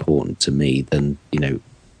more important to me than,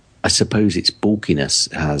 I suppose its bulkiness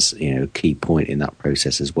has, a key point in that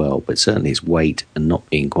process as well, but certainly its weight and not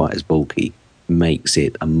being quite as bulky makes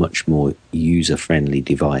it a much more user-friendly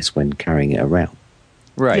device when carrying it around.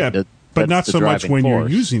 Right. Yeah, but not so much when you're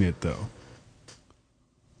using it, though.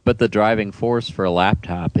 But the driving force for a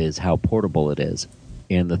laptop is how portable it is.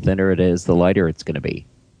 And the thinner it is, the lighter it's going to be.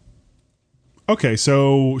 Okay,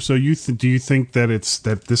 so do you think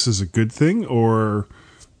that this is a good thing, or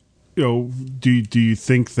do you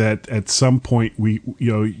think that at some point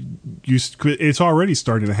it's already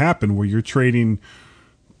starting to happen where you're trading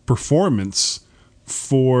performance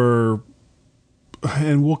for,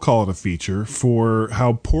 and we'll call it a feature, for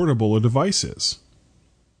how portable a device is?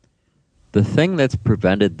 The thing that's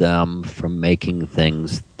prevented them from making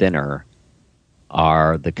things thinner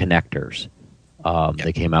are the connectors.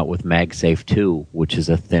 They came out with MagSafe 2, which is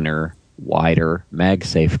a thinner, wider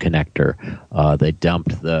MagSafe connector. They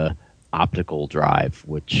dumped the optical drive,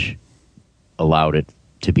 which allowed it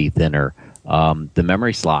to be thinner. The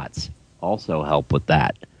memory slots also help with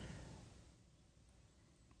that.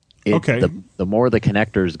 The more the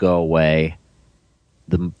connectors go away,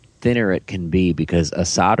 the thinner it can be, because a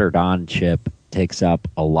soldered-on chip takes up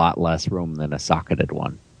a lot less room than a socketed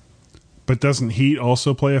one. But doesn't heat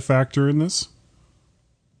also play a factor in this?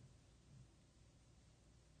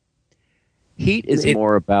 Heat is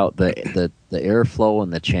more about the airflow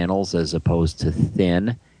and the channels as opposed to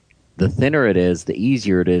thin. The thinner it is, the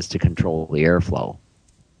easier it is to control the airflow.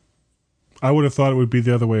 I would have thought it would be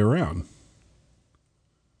the other way around.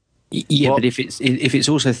 Yeah, but if it's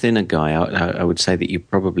also thinner, Guy, I would say that you've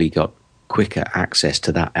probably got quicker access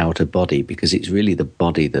to that outer body, because it's really the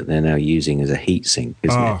body that they're now using as a heat sink,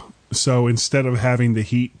 isn't it? So instead of having the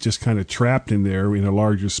heat just kind of trapped in there in a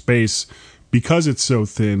larger space, because it's so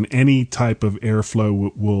thin, any type of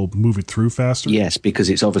airflow will move it through faster? Yes, because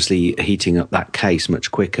it's obviously heating up that case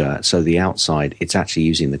much quicker. So the outside, it's actually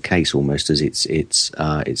using the case almost as it's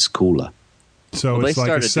cooler. So it's like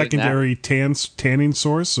a secondary tanning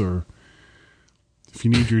source, or if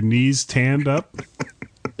you need your knees tanned up?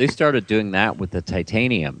 They started doing that with the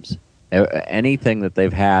titaniums. Anything that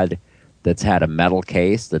they've had that's had a metal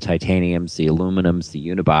case, the titaniums, the aluminums, the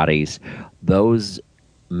unibodies, those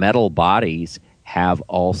metal bodies have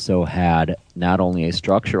also had not only a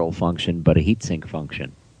structural function, but a heatsink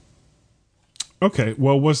function. Okay.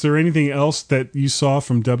 Well, was there anything else that you saw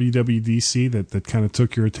from WWDC that kind of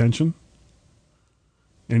took your attention?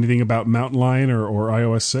 Anything about Mountain Lion or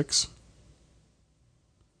iOS 6?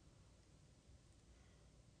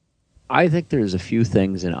 I think there's a few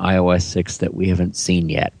things in iOS 6 that we haven't seen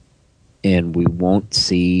yet, and we won't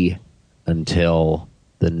see until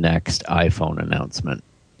the next iPhone announcement.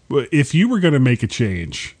 If you were going to make a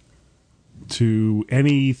change to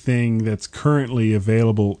anything that's currently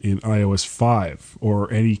available in iOS 5,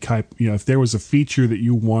 or any type, if there was a feature that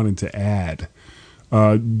you wanted to add,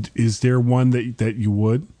 is there one that you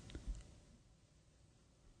would?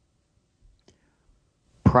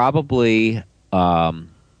 Probably a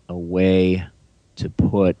way to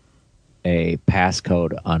put a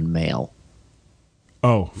passcode on mail.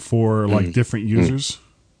 Oh, for like different users?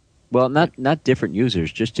 Well, not different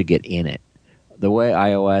users, just to get in it. The way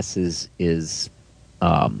iOS is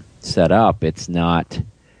set up, it's not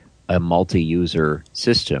a multi-user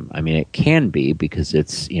system. I mean, it can be because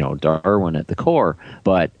it's Darwin at the core,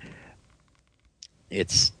 but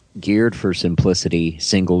it's geared for simplicity,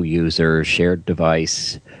 single user, shared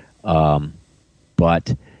device.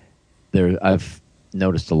 But I've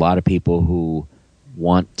noticed a lot of people who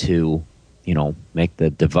want to, make the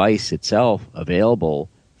device itself available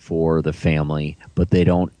for the family, but they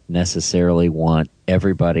don't necessarily want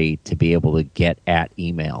everybody to be able to get at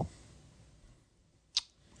email.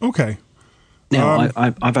 Okay. Now,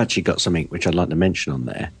 I've actually got something which I'd like to mention on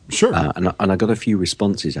there. Sure. And I got a few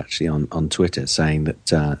responses actually on Twitter saying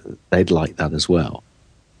that they'd like that as well.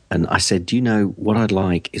 And I said, do you know what I'd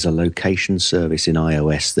like is a location service in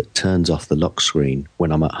iOS that turns off the lock screen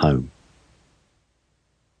when I'm at home.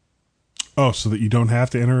 Oh, so that you don't have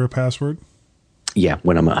to enter a password? Yeah,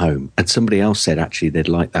 when I'm at home. And somebody else said actually they'd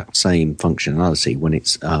like that same functionality when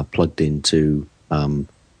it's plugged into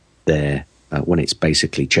their when it's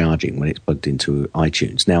basically charging, when it's plugged into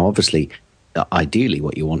iTunes. Now, obviously, ideally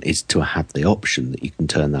what you want is to have the option that you can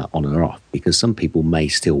turn that on or off, because some people may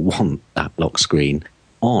still want that lock screen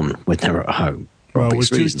on when they're at home. Well,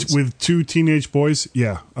 with two teenage boys,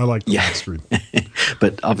 yeah, I like the lock screen.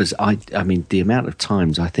 But obviously, I mean, the amount of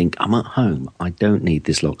times I think I'm at home, I don't need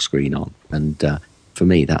this lock screen on. And for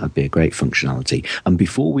me, that would be a great functionality. And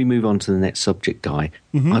before we move on to the next subject, Guy,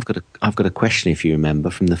 I've got a question, if you remember,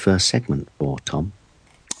 from the first segment for Tom.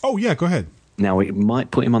 Oh, yeah, go ahead. Now, it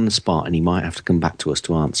might put him on the spot and he might have to come back to us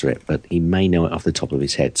to answer it, but he may know it off the top of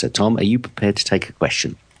his head. So, Tom, are you prepared to take a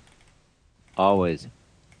question? Always.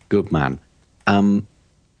 Good man.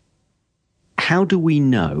 How do we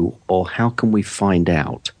know, or how can we find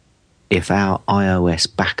out if our iOS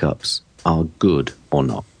backups are good or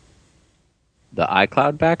not? The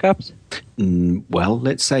iCloud backups? Well,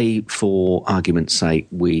 let's say, for argument's sake,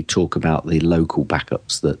 we talk about the local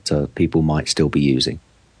backups that people might still be using.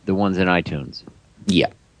 The ones in iTunes? Yeah.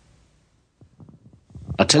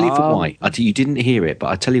 I'll tell you for why. You didn't hear it, but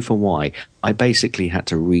I'll tell you for why. I basically had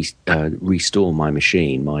to restore my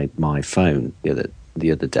machine, my phone,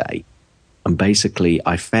 the other day. And basically,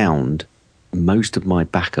 I found most of my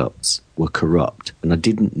backups were corrupt. And I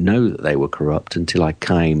didn't know that they were corrupt until I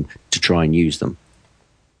came to try and use them.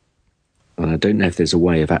 And I don't know if there's a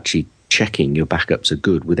way of actually checking your backups are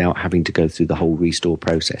good without having to go through the whole restore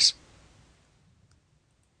process.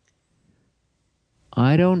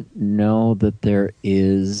 I don't know that there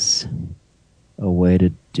is a way to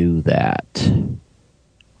do that.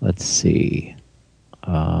 Let's see.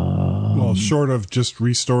 Well, short of just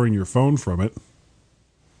restoring your phone from it.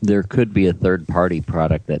 There could be a third-party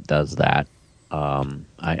product that does that.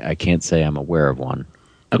 I can't say I'm aware of one.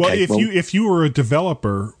 Okay, well, if you were a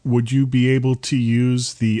developer, would you be able to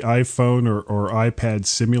use the iPhone or iPad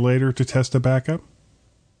simulator to test a backup?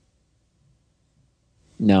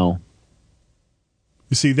 No.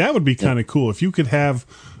 You see, that would be kind of cool. If you could have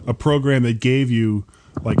a program that gave you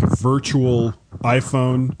like a virtual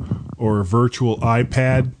iPhone or a virtual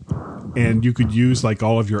iPad, and you could use like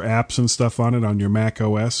all of your apps and stuff on it on your Mac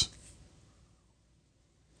OS.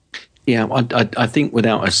 Yeah, I think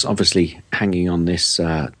without us obviously hanging on this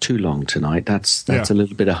too long tonight, that's a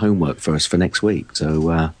little bit of homework for us for next week.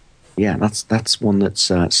 So, that's one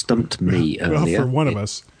that's stumped me earlier. Well, for one of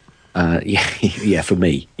us. Yeah, for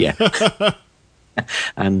me, yeah.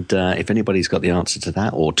 And if anybody's got the answer to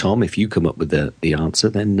that, or Tom, if you come up with the answer,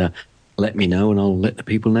 then let me know and I'll let the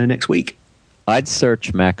people know next week. I'd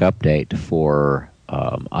search Mac Update for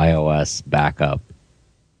iOS backup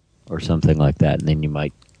or something like that, and then you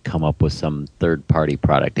might come up with some third-party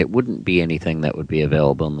product. It wouldn't be anything that would be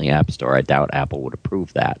available in the App Store. I doubt Apple would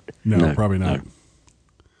approve that. No, probably not. No.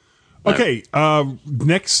 Okay,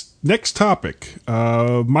 next topic.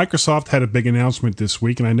 Microsoft had a big announcement this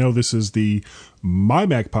week, and I know this is the My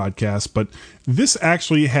Mac podcast, but this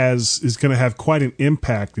actually is going to have quite an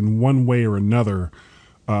impact in one way or another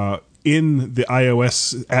in the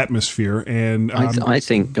iOS atmosphere. And I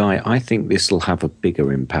think, Guy, this will have a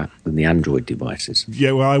bigger impact than the Android devices.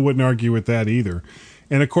 Yeah, well, I wouldn't argue with that either.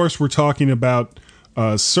 And of course, we're talking about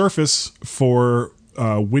Surface for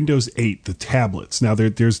Windows 8, the tablets. Now,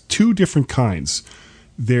 there's two different kinds.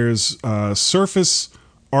 There's Surface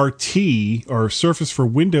RT, or Surface for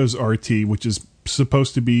Windows RT, which is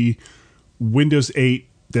supposed to be Windows 8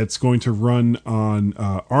 that's going to run on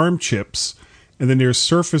ARM chips. And then there's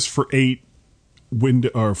Surface for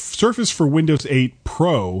Windows 8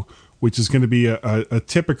 Pro, which is going to be a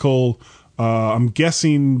typical, I'm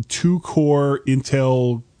guessing, 2-core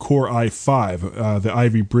Intel Core i5, the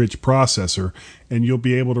Ivy Bridge processor, and you'll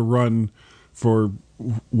be able to run, for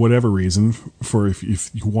whatever reason, for if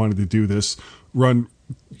you wanted to do this, run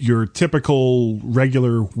your typical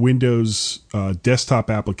regular Windows desktop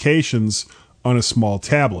applications on a small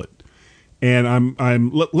tablet. And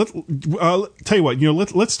tell you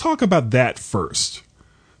what, let's talk about that first.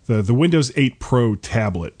 The Windows 8 Pro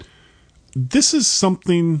tablet. This is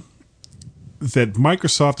something that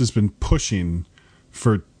Microsoft has been pushing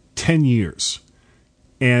for 10 years.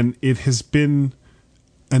 And it has been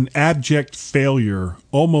an abject failure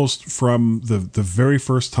almost from the very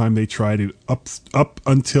first time they tried it up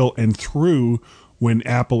until and through when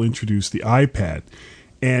Apple introduced the iPad.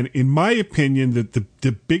 And in my opinion,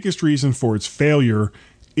 the biggest reason for its failure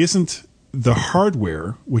isn't the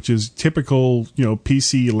hardware, which is typical,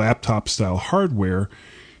 PC laptop style hardware.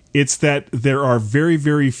 It's that there are very,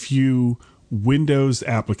 very few Windows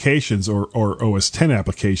applications or OS X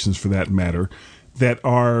applications for that matter that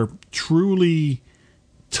are truly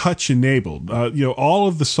touch enabled. All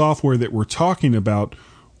of the software that we're talking about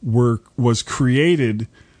was created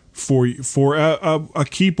for a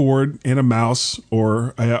keyboard and a mouse or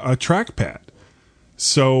a trackpad.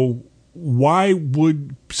 So why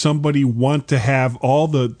would somebody want to have all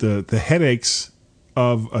the headaches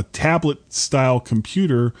of a tablet-style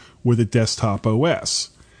computer with a desktop OS?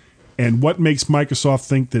 And what makes Microsoft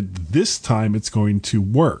think that this time it's going to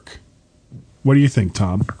work? What do you think,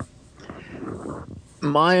 Tom?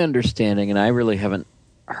 My understanding, and I really haven't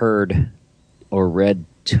heard or read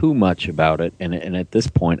too much about it, and at this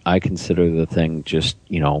point, I consider the thing just,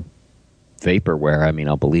 vaporware. I mean,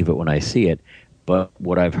 I'll believe it when I see it. But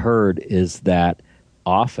what I've heard is that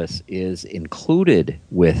Office is included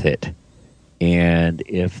with it. And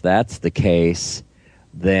if that's the case,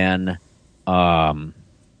 then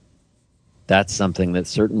that's something that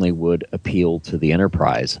certainly would appeal to the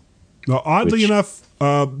enterprise. Now, oddly enough,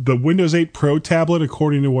 the Windows 8 Pro tablet,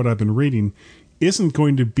 according to what I've been reading, isn't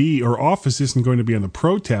going to be, or Office isn't going to be on the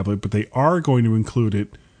Pro tablet, but they are going to include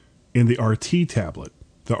it in the RT tablet,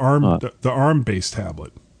 the ARM-based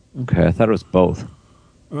tablet. Okay, I thought it was both.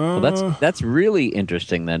 Well, that's really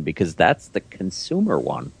interesting then, because that's the consumer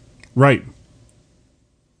one. Right.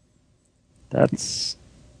 That's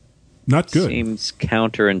not good. Seems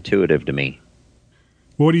counterintuitive to me.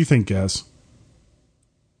 What do you think, Gaz?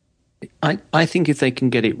 I think if they can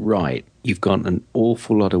get it right, you've got an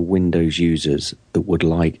awful lot of Windows users that would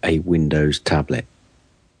like a Windows tablet.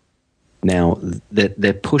 Now,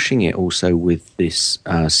 they're pushing it also with this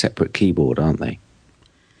separate keyboard, aren't they?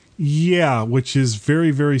 Yeah, which is very,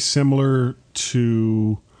 very similar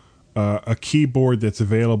to a keyboard that's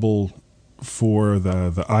available for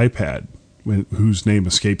the iPad, whose name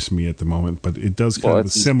escapes me at the moment, but it does kind of a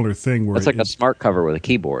similar thing. Where it's like a smart cover with a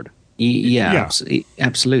keyboard. Yeah.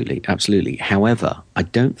 Absolutely. However, I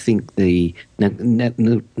don't think you'll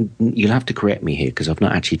have to correct me here because I've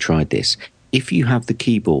not actually tried this. If you have the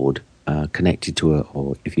keyboard connected to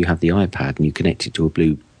or if you have the iPad and you connect it to a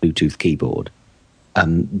Bluetooth keyboard,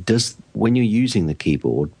 when you're using the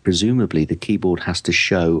keyboard, presumably the keyboard has to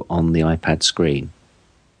show on the iPad screen?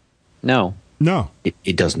 No.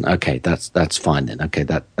 It doesn't. Okay, that's fine then. Okay,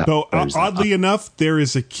 that so oddly enough, there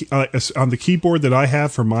is on the keyboard that I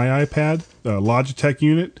have for my iPad, Logitech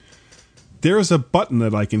unit, there is a button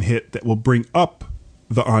that I can hit that will bring up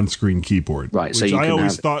the on-screen keyboard. Right. Which I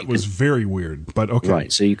always thought was very weird, but okay.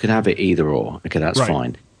 Right. So you can have it either or. Okay, that's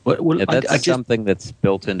fine. Well, yeah, that's something that's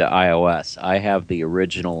built into iOS. I have the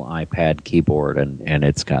original iPad keyboard, and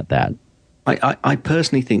it's got that. I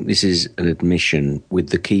personally think this is an admission with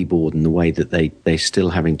the keyboard and the way that they're still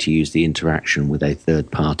having to use the interaction with a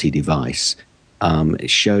third-party device. It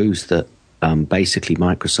shows that basically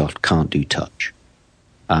Microsoft can't do touch.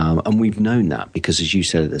 And we've known that because, as you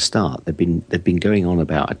said at the start, they've been going on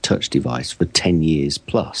about a touch device for 10 years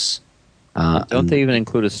plus. Don't they even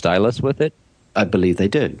include a stylus with it? I believe they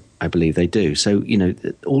do. So,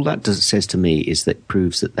 all that says to me is that it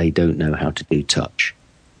proves that they don't know how to do touch.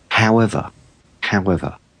 However,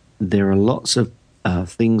 there are lots of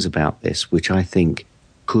things about this which I think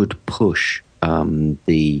could push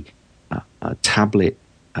the tablet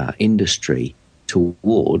industry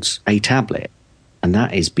towards a tablet. And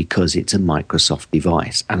that is because it's a Microsoft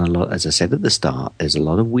device. And as I said at the start, there's a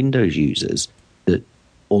lot of Windows users that,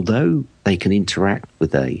 although they can interact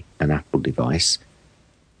with an Apple device,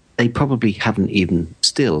 they probably haven't even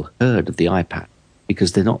still heard of the iPad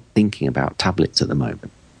because they're not thinking about tablets at the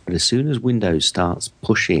moment. But as soon as Windows starts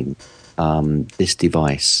pushing this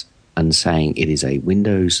device and saying it is a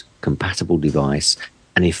Windows-compatible device,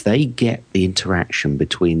 and if they get the interaction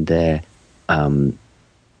between their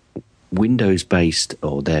Windows-based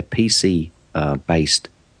or their PC-based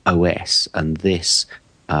OS and this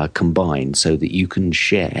combined so that you can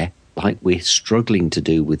share, like we're struggling to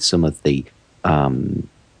do with some of the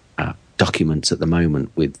documents at the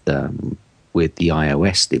moment with the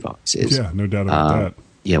iOS devices. Yeah, no doubt about that.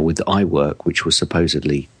 Yeah, with iWork, which was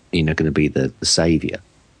supposedly going to be the savior.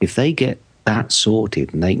 If they get that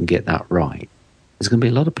sorted and they can get that right, there's going to be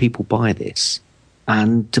a lot of people buy this.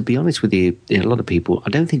 And to be honest with you, a lot of people,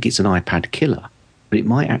 I don't think it's an iPad killer, but it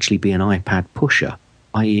might actually be an iPad pusher.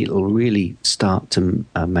 i.e. it'll really start to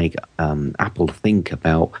make Apple think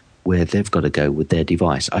about where they've got to go with their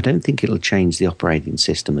device. I don't think it'll change the operating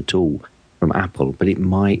system at all from Apple, but it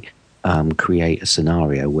might create a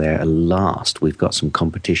scenario where at last we've got some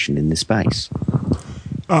competition in this space.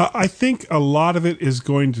 I think a lot of it is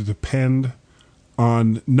going to depend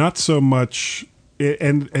on not so much,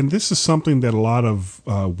 and this is something that a lot of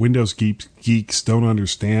Windows geeks don't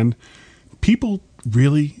understand. People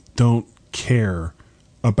really don't care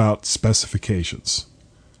about specifications.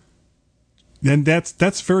 And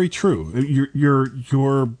that's very true.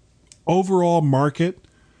 Your overall market,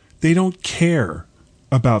 they don't care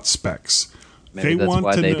about specs. Maybe that's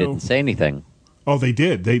why they didn't say anything. Oh, they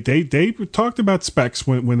did. They talked about specs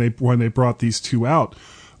when they brought these two out.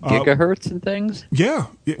 Gigahertz and things? Yeah.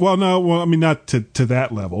 Well, no. Well, I mean, not to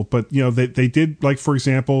that level, but they did, like, for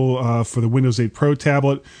example, for the Windows 8 Pro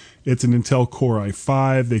tablet, it's an Intel Core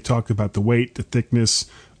i5. They talked about the weight, the thickness,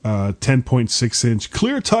 10.6-inch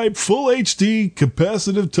clear type full HD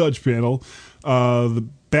capacitive touch panel. the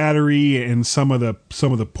battery and some of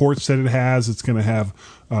the ports that it has. It's going to have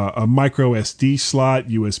a micro SD slot,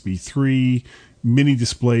 USB 3, mini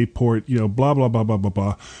display port, blah blah blah blah blah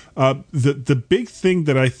blah. The big thing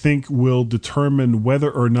that I think will determine whether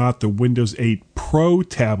or not the Windows 8 Pro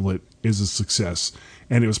tablet is a success,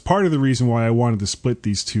 and it was part of the reason why I wanted to split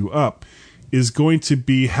these two up, is going to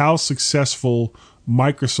be how successful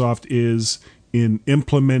Microsoft is in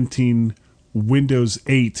implementing Windows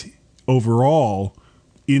 8 overall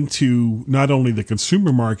into not only the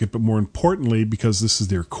consumer market, but more importantly, because this is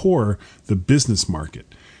their core, the business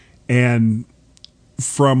market. And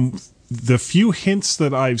from the few hints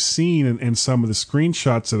that I've seen and some of the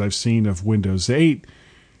screenshots that I've seen of Windows 8,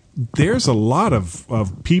 there's a lot of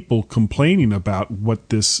people complaining about what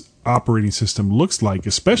this operating system looks like,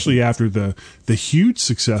 especially after the huge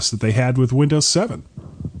success that they had with Windows 7.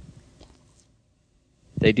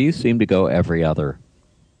 They do seem to go every other.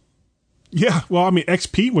 Yeah, well, I mean,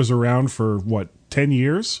 XP was around for, 10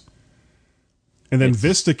 years? And then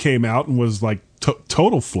Vista came out and was like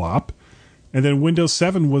total flop. And then Windows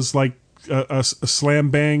 7 was like a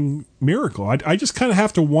slam bang miracle. I just kind of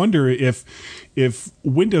have to wonder if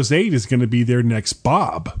Windows 8 is going to be their next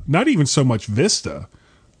Bob. Not even so much Vista,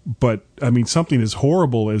 but I mean something as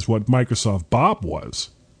horrible as what Microsoft Bob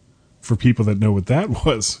was, for people that know what that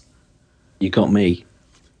was. You got me.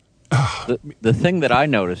 The thing that I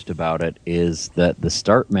noticed about it is that the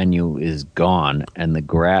start menu is gone, and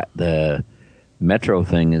the Metro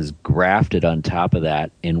thing is grafted on top of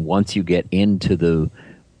that. And once you get into the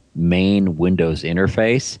main Windows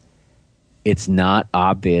interface, it's not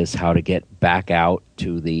obvious how to get back out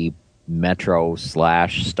to the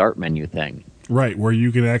Metro/start menu thing. Right, where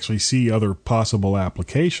you can actually see other possible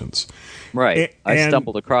applications. Right. I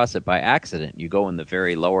stumbled across it by accident. You go in the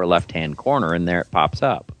very lower left-hand corner, and there it pops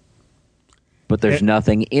up. But there's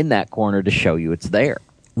nothing in that corner to show you it's there.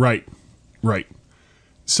 Right.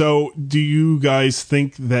 So do you guys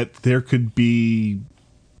think that there could be,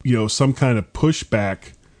 some kind of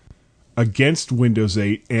pushback against Windows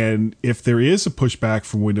 8? And if there is a pushback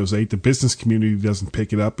from Windows 8, the business community doesn't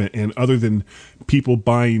pick it up. And other than people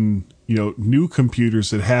buying, new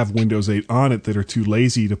computers that have Windows 8 on it that are too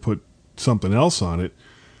lazy to put something else on it.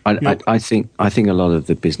 I think a lot of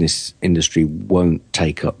the business industry won't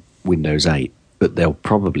take up Windows 8, but they'll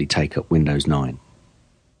probably take up Windows 9.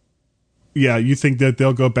 Yeah, you think that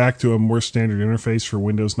they'll go back to a more standard interface for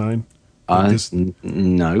Windows 9?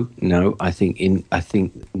 No. I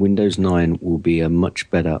think Windows 9 will be a much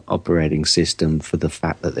better operating system for the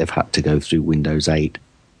fact that they've had to go through Windows 8,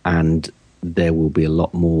 and there will be a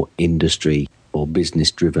lot more industry or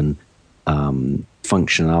business-driven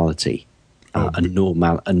functionality and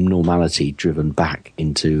normality driven back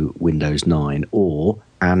into Windows 9, or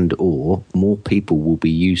more people will be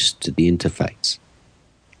used to the interface.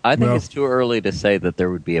 I think it's too early to say that there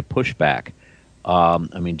would be a pushback.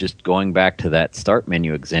 I mean, just going back to that start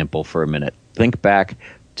menu example for a minute, think back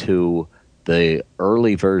to the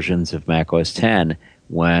early versions of Mac OS X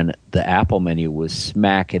when the Apple menu was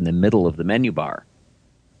smack in the middle of the menu bar.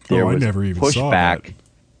 I never even saw that.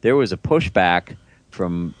 There was a pushback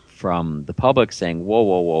from the public saying,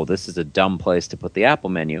 whoa, this is a dumb place to put the Apple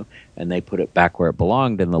menu, and they put it back where it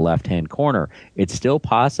belonged in the left-hand corner. It's still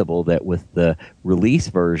possible that with the release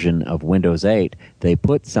version of Windows 8, they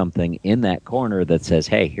put something in that corner that says,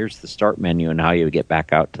 hey, here's the start menu and how you get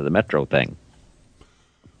back out to the Metro thing.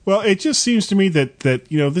 Well, it just seems to me that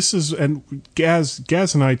this is, and Gaz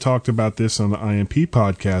and I talked about this on the IMP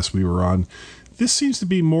podcast we were on. This seems to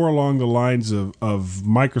be more along the lines of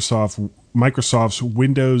Microsoft's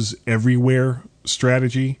Windows Everywhere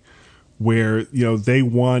strategy, where they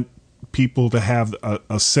want people to have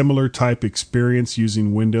a similar type experience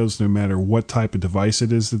using Windows, no matter what type of device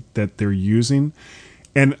it is that they're using.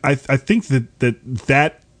 And I think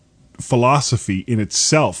that philosophy in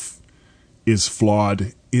itself is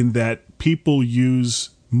flawed, in that people use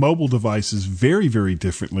mobile devices very, very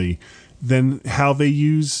differently than how they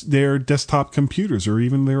use their desktop computers or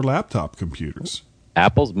even their laptop computers.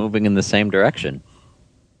 Apple's moving in the same direction.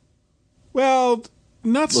 Well,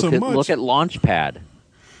 not so much. Look at Launchpad.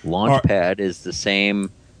 Launchpad is the same,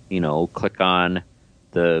 click on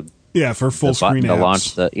the... Yeah, for full screen apps. To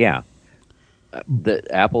launch the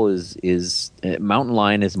Apple is Mountain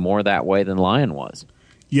Lion is more that way than Lion was.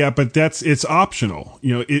 Yeah, but it's optional.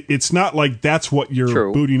 It's not like that's what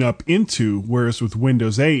you're booting up into. Whereas with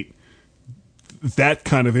Windows 8, that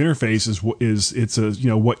kind of interface is what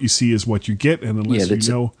you see is what you get, and unless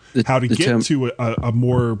how to get to a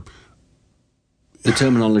more... The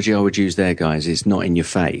terminology I would use there, guys, is not in your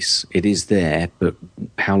face. It is there, but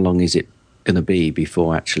how long is it going to be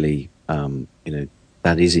before actually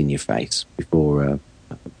that is in your face before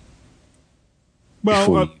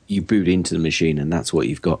you boot into the machine, and that's what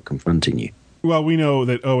you've got confronting you. Well, we know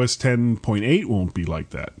that OS 10.8 won't be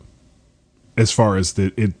like that, as far as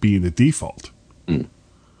it being the default. Mm.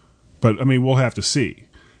 But, I mean, we'll have to see.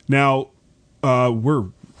 Now, we're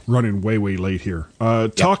running way, way late here.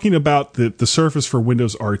 Talking about the Surface for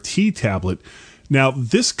Windows RT tablet. Now,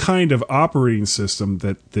 this kind of operating system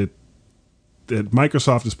that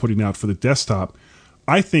Microsoft is putting out for the desktop,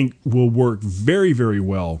 I think will work very, very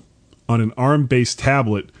well on an ARM-based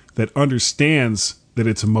tablet that understands that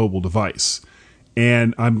it's a mobile device.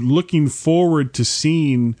 And I'm looking forward to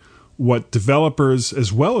seeing what developers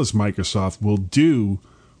as well as Microsoft will do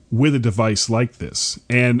with a device like this.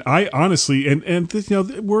 And I honestly,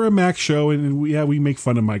 we're a Mac show, and we make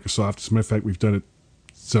fun of Microsoft. As a matter of fact, we've done it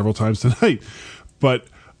several times tonight. But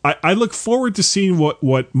I look forward to seeing what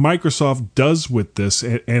Microsoft does with this,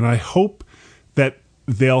 and I hope that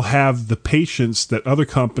they'll have the patience that other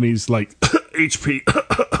companies like HP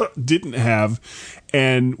didn't have,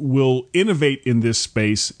 and will innovate in this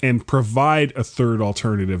space and provide a third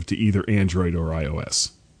alternative to either Android or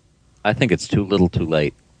iOS. I think it's too little too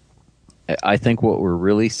late. I think what we're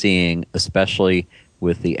really seeing, especially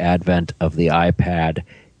with the advent of the iPad,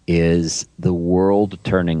 is the world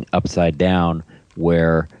turning upside down,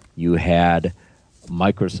 where you had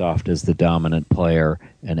Microsoft as the dominant player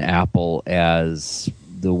and Apple as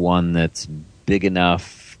the one that's big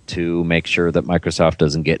enough to make sure that Microsoft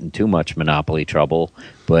doesn't get in too much monopoly trouble,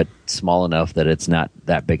 but small enough that it's not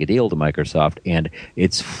that big a deal to Microsoft. And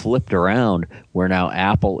it's flipped around where now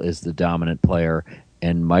Apple is the dominant player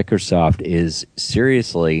and Microsoft is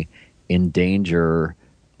seriously in danger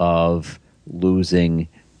of losing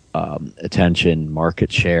attention,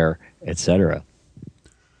 market share, etc.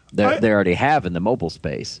 They already have in the mobile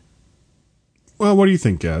space. Well, what do you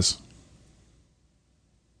think, Gaz?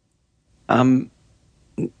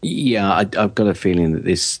 Yeah, I've got a feeling that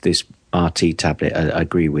this RT tablet. I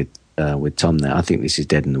agree with Tom there. I think this is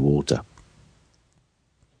dead in the water.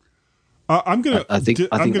 I'm gonna. I think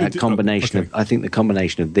the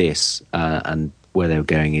combination of this and where they're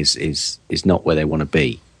going is not where they want to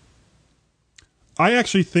be. I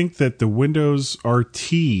actually think that the Windows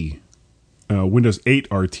 8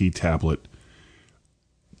 RT tablet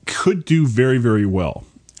could do very, very well.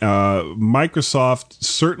 Microsoft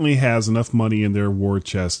certainly has enough money in their war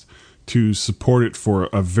chest to support it for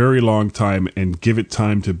a very long time and give it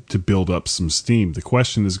time to build up some steam. The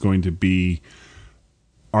question is going to be,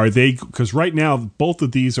 are they, because right now both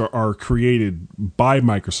of these are created by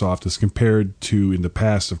Microsoft as compared to in the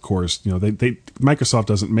past, of course, Microsoft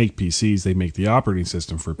doesn't make PCs, they make the operating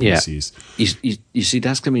system for PCs. Yeah. You see,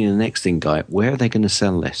 that's going to be the next thing, Guy. Where are they going to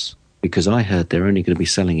sell this? Because I heard they're only going to be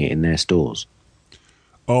selling it in their stores.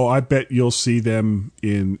 Oh, I bet you'll see them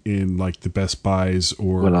in like the Best Buys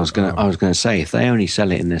or. Well, I was going to say, if they only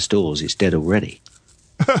sell it in their stores, it's dead already.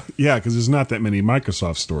 Yeah, because there's not that many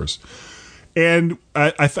Microsoft stores, and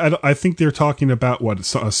I think they're talking about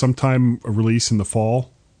sometime a release in the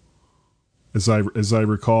fall, as I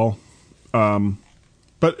recall.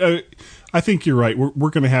 But I think you're right. We're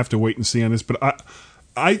going to have to wait and see on this, but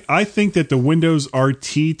I think that the Windows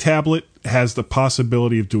RT tablet has the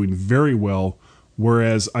possibility of doing very well.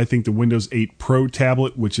 Whereas I think the Windows 8 Pro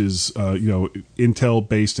tablet, which is Intel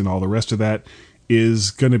based and all the rest of that,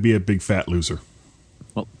 is going to be a big fat loser.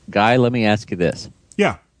 Well, Guy, let me ask you this.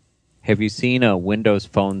 Yeah. Have you seen a Windows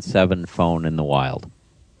Phone 7 phone in the wild?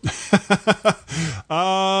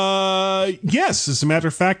 Yes. As a matter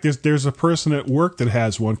of fact, there's a person at work that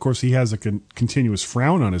has one. Of course, he has a continuous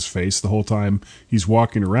frown on his face the whole time he's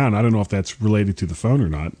walking around. I don't know if that's related to the phone or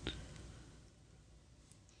not.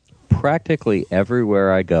 Practically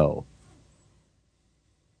everywhere I go,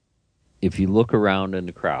 if you look around in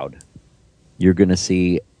the crowd, you're going to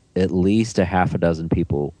see at least a half a dozen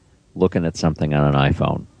people looking at something on an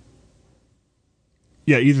iPhone.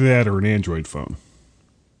 Yeah, either that or an Android phone.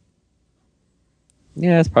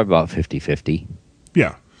 Yeah, it's probably about 50-50.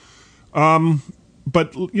 Yeah.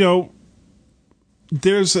 But,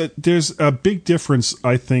 there's a big difference,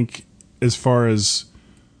 I think, as far as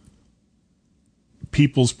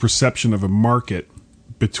people's perception of a market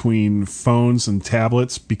between phones and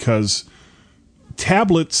tablets, because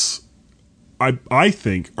tablets, I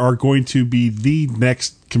think, are going to be the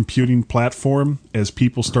next computing platform as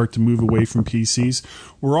people start to move away from PCs.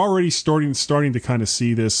 We're already starting to kind of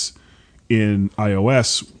see this in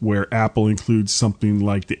iOS, where Apple includes something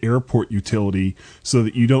like the Airport utility so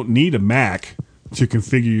that you don't need a Mac to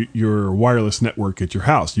configure your wireless network at your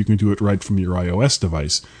house. You can do it right from your iOS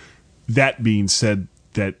device. That being said,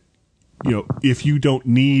 that if you don't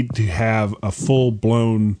need to have a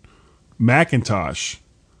full-blown Macintosh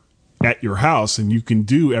at your house and you can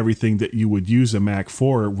do everything that you would use a Mac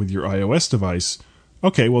for with your iOS device,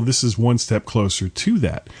 okay, well, this is one step closer to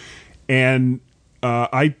that. And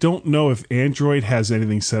I don't know if Android has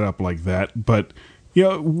anything set up like that, but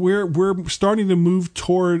we're starting to move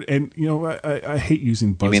toward, and I hate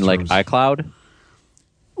using buzzwords. You mean like iCloud?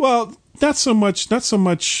 Well, not so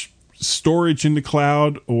much storage in the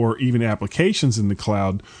cloud or even applications in the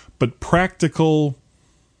cloud, but practical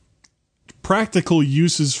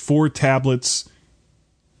uses for tablets,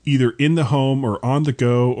 either in the home or on the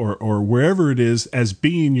go or wherever it is, as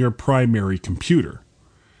being your primary computer.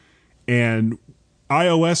 And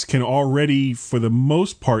iOS can already, for the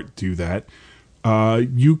most part, do that.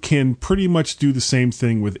 You can pretty much do the same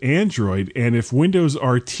thing with Android, and if Windows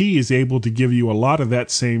RT is able to give you a lot of that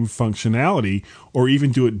same functionality, or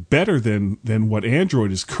even do it better than what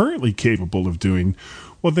Android is currently capable of doing,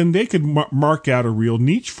 well, then they could mark out a real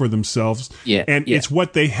niche for themselves, it's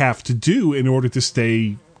what they have to do in order to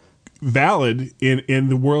stay valid in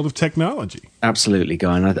the world of technology. Absolutely,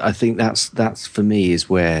 Guy, and I think that's for me is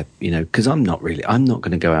where, because I'm not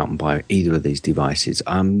going to go out and buy either of these devices.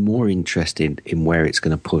 I'm more interested in where it's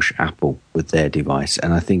going to push Apple with their device,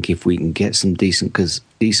 and I think if we can get some decent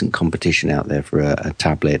competition out there for a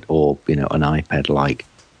tablet or an iPad-like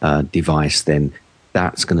device, then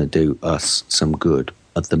that's going to do us some good.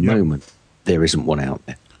 At the moment, there isn't one out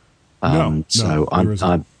there. I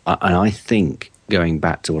think, going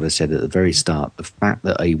back to what I said at the very start, the fact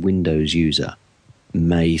that a Windows user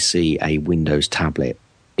may see a Windows tablet,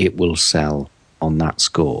 it will sell on that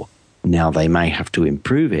score. Now, they may have to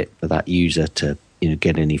improve it for that user to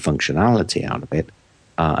get any functionality out of it,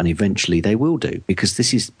 and eventually they will do, because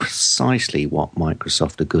this is precisely what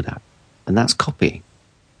Microsoft are good at, and that's copying.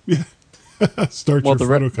 Yeah. Start your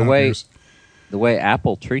photocopiers. The way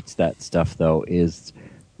Apple treats that stuff, though, is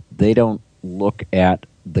they don't look at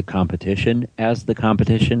the competition as the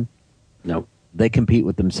competition. No, they compete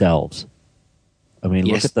with themselves. I mean,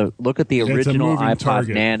 yes. look at the original iPod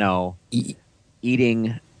target. Nano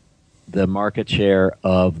eating the market share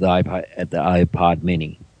of the iPod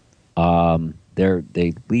Mini.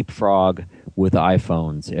 They leapfrog with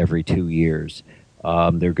iPhones every 2 years.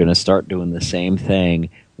 They're going to start doing the same thing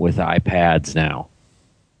with iPads now.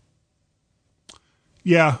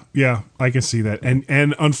 Yeah, I can see that,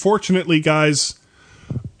 and unfortunately, guys,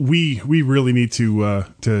 we really need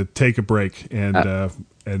to take a break and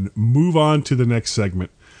move on to the next segment.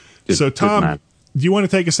 So, Tom, do you want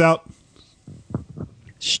to take us out?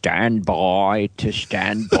 Stand by,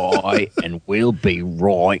 and we'll be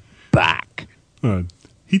right back.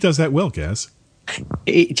 He does that well, Gaz.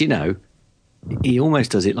 He almost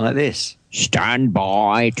does it like this. Stand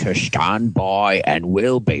by, and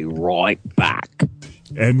we'll be right back.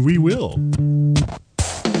 And we will.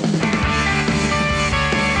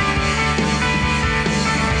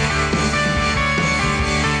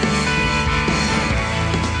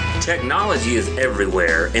 Technology is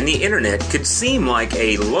everywhere, and the internet could seem like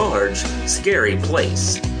a large, scary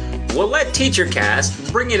place. Well, let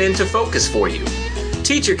TeacherCast bring it into focus for you.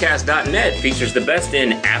 TeacherCast.net features the best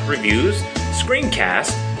in app reviews,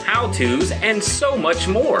 screencasts, how-tos, and so much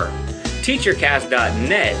more.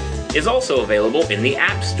 TeacherCast.net is also available in the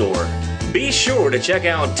App Store. Be sure to check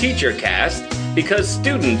out TeacherCast, because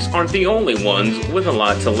students aren't the only ones with a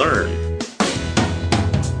lot to learn.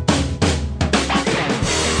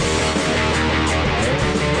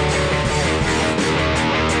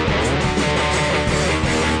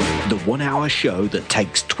 The 1 hour show that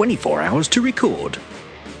takes 24 hours to record.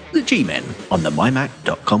 The G-Men on the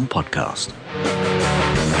MyMac.com podcast.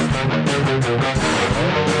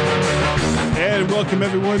 And welcome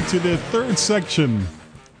everyone to the third section,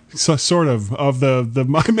 sort of the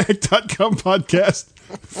MyMac.com podcast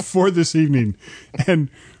for this evening, and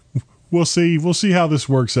we'll see how this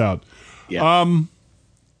works out. Yeah.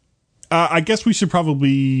 I guess we should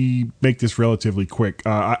probably make this relatively quick.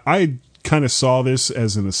 I kind of saw this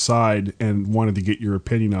as an aside and wanted to get your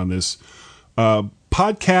opinion on this.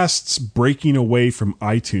 Podcasts breaking away from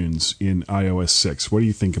iTunes in iOS 6. What do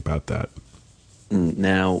you think about that?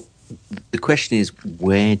 Now, the question is,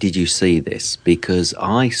 where did you see this? Because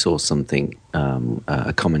I saw something,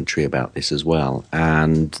 a commentary about this as well.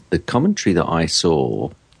 And the commentary that I saw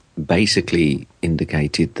basically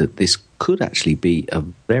indicated that this could actually be a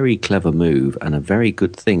very clever move and a very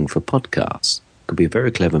good thing for podcasts. It could be a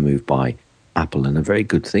very clever move by Apple and a very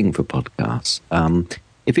good thing for podcasts.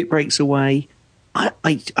 If it breaks away, I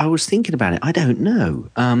was thinking about it. I don't know.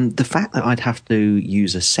 The fact that I'd have to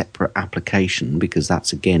use a separate application, because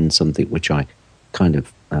that's, again, something which I kind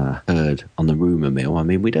of heard on the rumour mill. I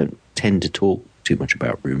mean, we don't tend to talk too much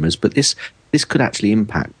about rumours, but this could actually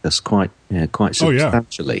impact us quite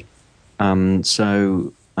substantially.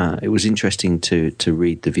 So it was interesting to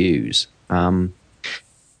read the views. I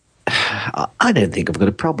don't think I've got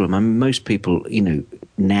a problem. I mean, most people,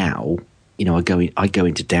 now, I go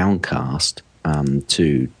into Downcast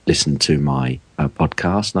to listen to my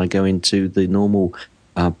podcast, and I go into the normal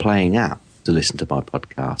playing app to listen to my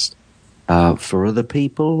podcast. For other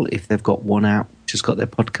people, if they've got one app which has got their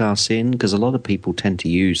podcasts in, because a lot of people tend to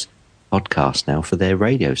use podcasts now for their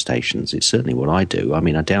radio stations. It's certainly what I do. I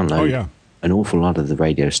mean, I download an awful lot of the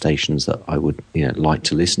radio stations that I would like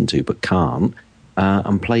to listen to but can't,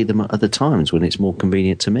 and play them at other times when it's more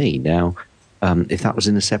convenient to me. Now, if that was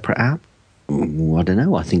in a separate app, I don't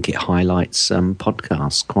know. I think it highlights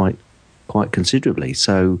podcasts quite considerably.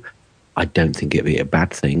 So I don't think it'd be a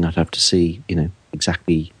bad thing. I'd have to see,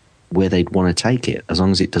 exactly where they'd want to take it, as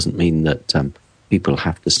long as it doesn't mean that people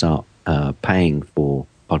have to start paying for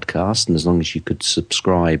podcasts, and as long as you could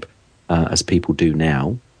subscribe as people do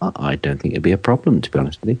now, I don't think it'd be a problem, to be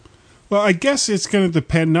honest with you. Well, I guess it's going to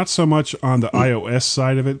depend not so much on the iOS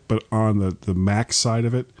side of it, but on the Mac side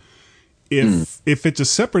of it. If it's a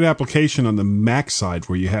separate application on the Mac side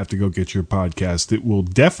where you have to go get your podcast, it will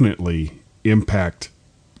definitely impact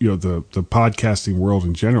the podcasting world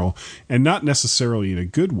in general, and not necessarily in a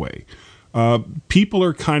good way. People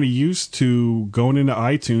are kind of used to going into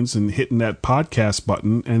iTunes and hitting that podcast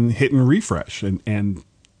button and hitting refresh and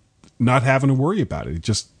not having to worry about it. It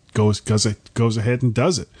just goes ahead and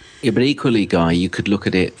does it. Yeah, but equally, Guy, you could look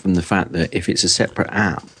at it from the fact that if it's a separate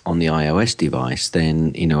app on the iOS device,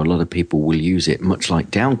 then a lot of people will use it much like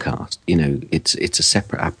Downcast. It's a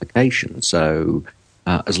separate application. So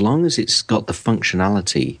as long as it's got the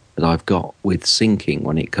functionality that I've got with syncing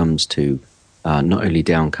when it comes to not only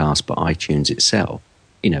Downcast but iTunes itself,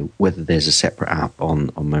 whether there's a separate app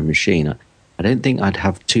on my machine, I don't think I'd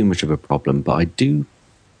have too much of a problem. But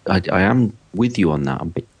I am with you on that. I'm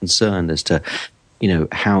a bit concerned as to,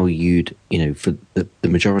 how you'd, for the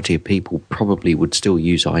majority of people probably would still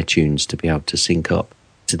use iTunes to be able to sync up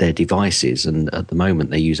to their devices. And at the moment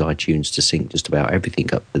they use iTunes to sync just about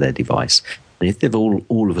everything up to their device. And if they've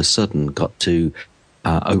all of a sudden got to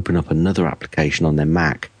open up another application on their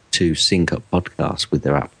Mac to sync up podcasts with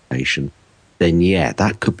their application, then yeah,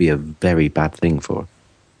 that could be a very bad thing for us.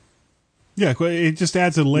 Yeah, it just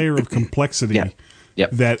adds a layer of complexity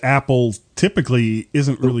that Apple typically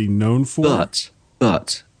isn't really known for.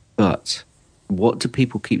 But what do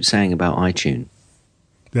people keep saying about iTunes?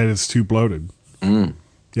 That it's too bloated. Mm.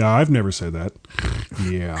 Yeah, I've never said that.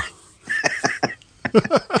 Yeah.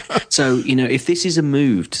 So, if this is a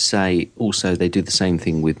move to say also they do the same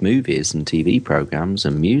thing with movies and TV programs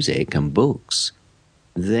and music and books,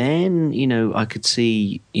 then, I could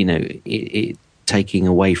see, it taking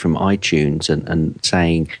away from iTunes and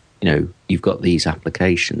saying, you've got these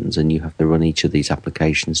applications and you have to run each of these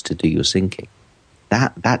applications to do your syncing.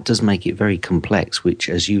 That does make it very complex, which,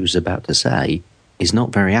 as you was about to say, is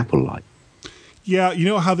not very Apple-like. Yeah,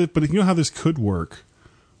 how this could work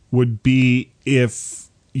would be if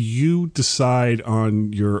you decide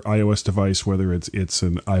on your iOS device, whether it's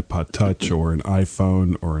an iPod Touch or an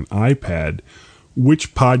iPhone or an iPad,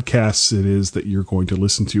 which podcasts it is that you're going to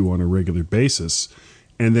listen to on a regular basis,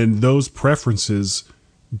 and then those preferences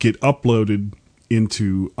get uploaded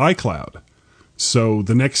into iCloud. So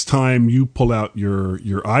the next time you pull out your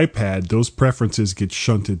iPad, those preferences get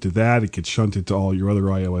shunted to that. It gets shunted to all your other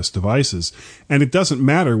iOS devices. And it doesn't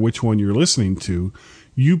matter which one you're listening to.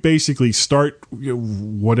 You basically start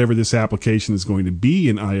whatever this application is going to be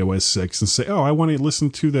in iOS 6 and say, I want to listen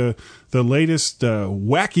to the latest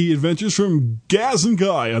wacky adventures from Gaz and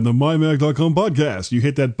Guy on the MyMac.com podcast. You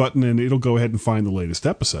hit that button and it'll go ahead and find the latest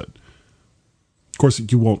episode. Of course,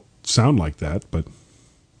 you won't sound like that, but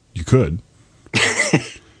you could.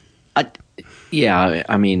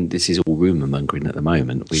 I mean, this is all rumor mongering at the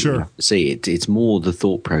moment. We have to see it. It's more the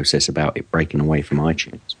thought process about it breaking away from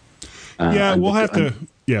iTunes. The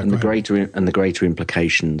greater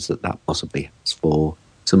implications that possibly has for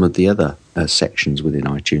some of the other sections within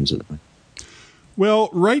iTunes at the moment. Well,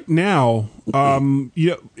 right now,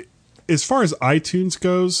 as far as iTunes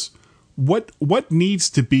goes, what needs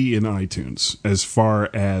to be in iTunes as far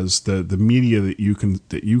as the media that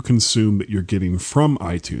you consume that you're getting from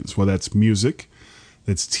iTunes? Well, that's music,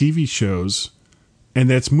 that's TV shows, and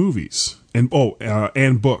that's movies and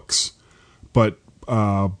books, but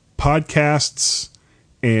podcasts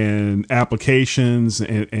and applications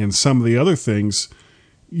and some of the other things,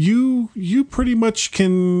 you pretty much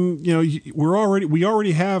can, we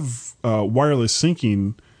already have wireless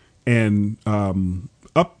syncing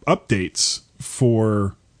updates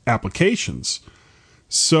for applications.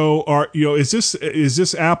 So is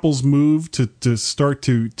this Apple's move to start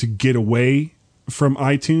to get away from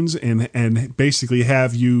iTunes and basically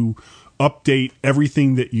have you update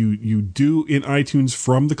everything that you do in iTunes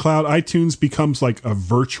from the cloud? iTunes becomes like a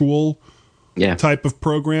virtual type of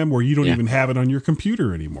program where you don't even have it on your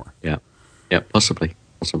computer anymore. Yeah, possibly.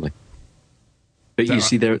 But you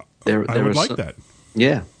see, there I are would like some, that.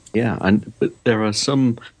 Yeah, but there are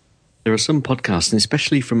some podcasts, and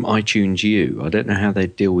especially from iTunes U. I don't know how they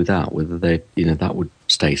deal with that. Whether that would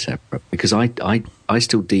stay separate, because I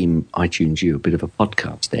still deem iTunes U a bit of a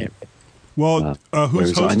podcast area. Well,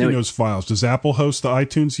 who's hosting those files? Does Apple host the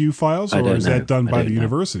iTunes U files, or is that done by the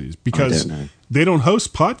universities? Because they don't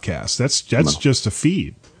host podcasts. That's just a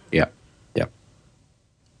feed. Yeah.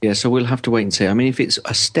 So we'll have to wait and see. I mean, if it's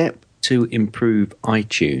a step to improve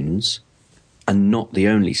iTunes and not the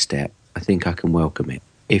only step, I think I can welcome it.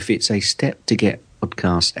 If it's a step to get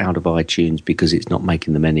podcasts out of iTunes because it's not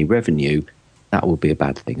making them any revenue, that will be a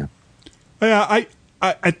bad thing. Yeah,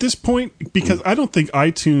 I at this point, because I don't think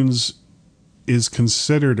iTunes is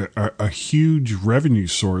considered a huge revenue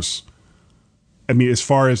source. I mean, as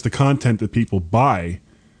far as the content that people buy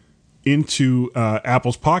into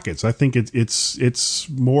Apple's pockets, I think it's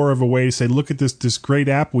more of a way to say, look at this great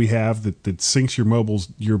app we have that syncs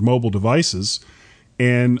your mobile devices,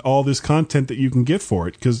 and all this content that you can get for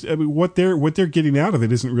it. Because I mean, what they're getting out of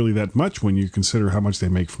it isn't really that much when you consider how much they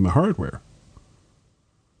make from the hardware.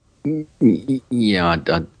 Yeah,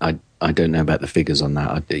 I don't know about the figures on that.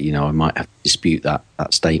 I might have to dispute that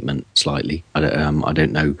statement slightly. I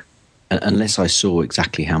don't know, unless I saw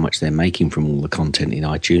exactly how much they're making from all the content in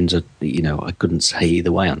iTunes. I couldn't say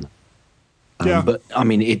either way on that. But I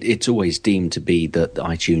mean, it's always deemed to be that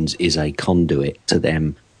iTunes is a conduit to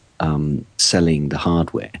them selling the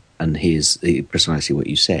hardware. And here's precisely what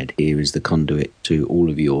you said. Here is the conduit to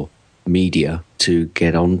all of your media to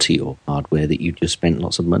get onto your hardware that you just spent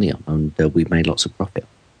lots of money on, and we've made lots of profit.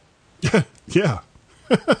 Yeah.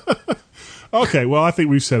 Okay, well, I think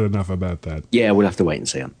we've said enough about that. Yeah, we'll have to wait and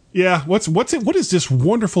see. Yeah, what is this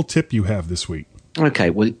wonderful tip you have this week? Okay,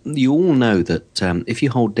 well, you all know that if you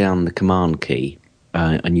hold down the Command key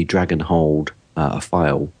and you drag and hold a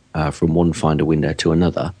file from one Finder window to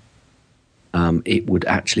another, it would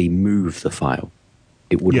actually move the file.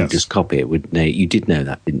 It wouldn't just copy it. You did know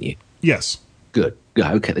that, didn't you? Yes. Good.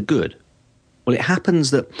 Okay, good. Well, it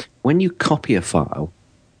happens that when you copy a file,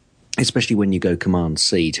 especially when you go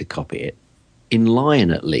Command-C to copy it, in Lion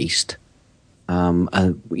at least,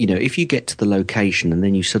 if you get to the location and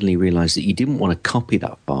then you suddenly realize that you didn't want to copy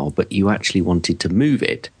that file, but you actually wanted to move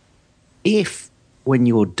it, if when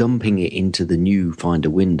you're dumping it into the new Finder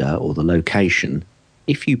window or the location,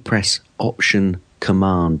 if you press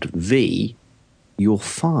Option-Command-V, your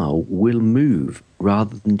file will move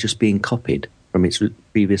rather than just being copied from its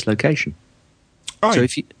previous location.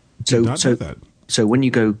 So when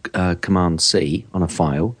you go Command-C on a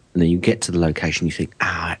file, and then you get to the location, you think,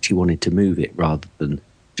 I actually wanted to move it rather than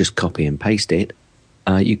just copy and paste it.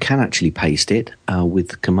 You can actually paste it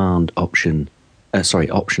with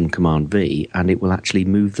Option-Command-V, and it will actually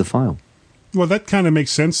move the file. Well, that kind of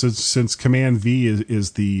makes sense since Command-V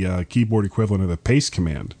is the keyboard equivalent of the paste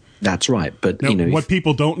command. That's right. But now, what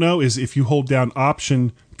people don't know is if you hold down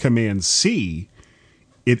Option-Command-C,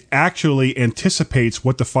 it actually anticipates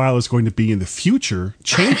what the file is going to be in the future,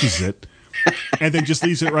 changes it, and then just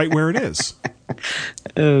leaves it right where it is.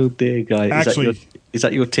 Oh dear, guy! Actually, is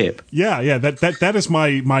that your tip? Yeah. That is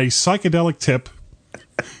my psychedelic tip.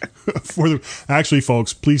 Actually,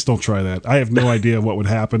 folks, please don't try that. I have no idea what would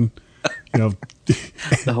happen.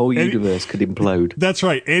 The whole universe could implode. That's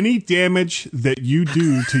right. Any damage that you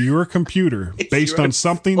do to your computer based on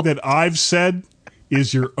something that I've said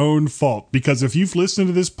is your own fault. Because if you've listened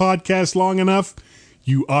to this podcast long enough,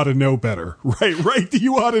 you ought to know better. Right?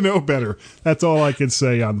 You ought to know better. That's all I can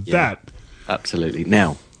say on that. Absolutely.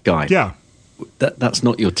 Now, Guy. Yeah. That's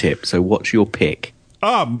not your tip. So what's your pick?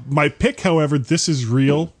 My pick, however, this is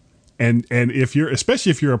real. And especially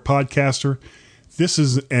if you're a podcaster, this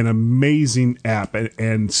is an amazing app.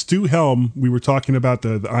 And Stu Helm, we were talking about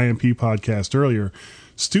the IMP podcast earlier.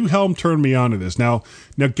 Stu Helm turned me on to this. Now,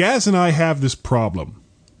 Gaz and I have this problem.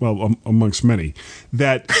 Well, amongst many,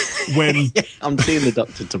 that when I'm seeing the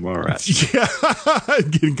doctor tomorrow. Actually. Yeah,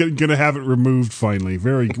 gonna have it removed finally.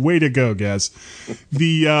 Way to go, Gaz.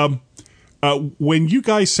 When you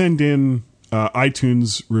guys send in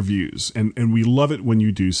iTunes reviews, and we love it when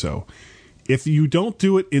you do so. If you don't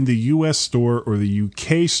do it in the US store or the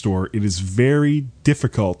UK store, it is very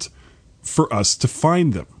difficult for us to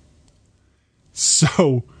find them.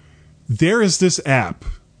 So there is this app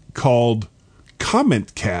called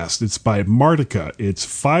CommentCast. It's by Martica. It's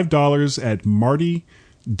 $5 at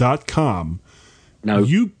marty.com. No.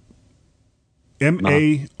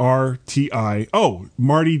 MARTI. Oh,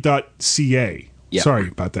 marty.ca. Yeah. Sorry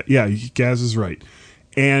about that. Yeah, Gaz is right.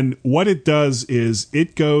 And what it does is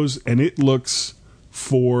it goes and it looks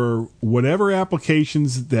for whatever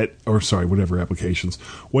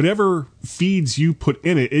feeds you put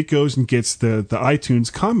in it, it goes and gets the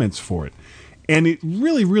iTunes comments for it. And it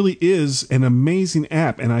really, really is an amazing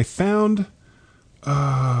app. And I found,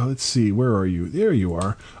 let's see, where are you? There you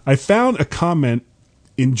are. I found a comment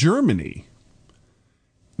in Germany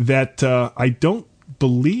that I don't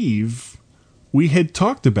believe we had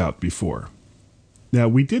talked about before. Now,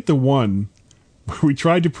 we did the one where we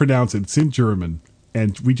tried to pronounce it. It's in German,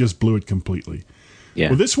 and we just blew it completely. Yeah.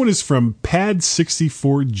 Well, this one is from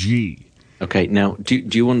Pad64G. Okay, now, do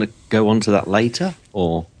you want to go on to that later,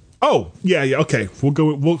 or? Oh, yeah, okay. We'll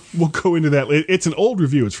go into that. It's an old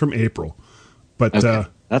review. It's from April, but okay.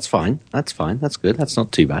 That's fine. That's good. That's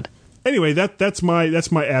not too bad. Anyway, that's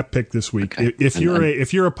my app pick this week. Okay. If you're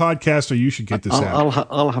a podcaster, you should get this app.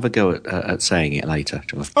 I'll have a go at saying it later.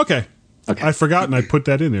 Okay. I'd forgotten I put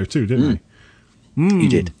that in there too, didn't I? You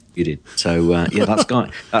did. So yeah,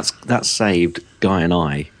 that's saved Guy and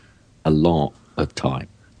I a lot of time.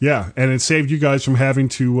 Yeah, and it saved you guys from having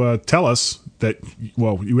to tell us that.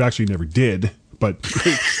 Well, you actually never did, but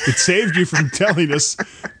it saved you from telling us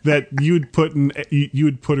that you would put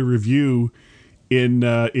a review in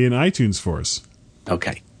iTunes for us.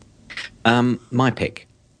 Okay, my pick.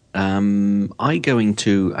 I go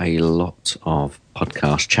into a lot of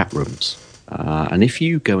podcast chat rooms, and if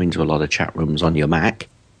you go into a lot of chat rooms on your Mac,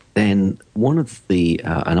 then one of the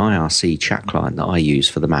an IRC chat client that I use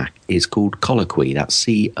for the Mac is called Colloquy. That's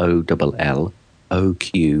COLLOQUY,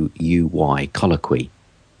 Colloquy.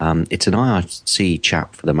 It's an IRC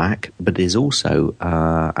chat for the Mac, but there's also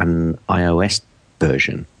an iOS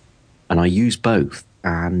version, and I use both.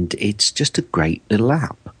 And it's just a great little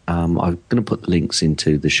app. I'm going to put the links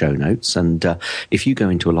into the show notes. And if you go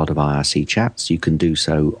into a lot of IRC chats, you can do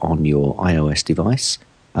so on your iOS device.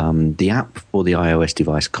 The app for the iOS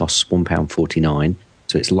device costs £1.49,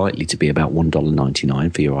 so it's likely to be about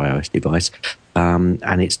 $1.99 for your iOS device. And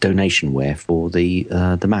it's donationware for the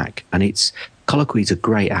Mac. And Colloquy is a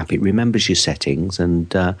great app. It remembers your settings,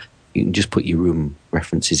 and you can just put your room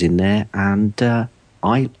references in there. And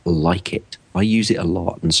I like it. I use it a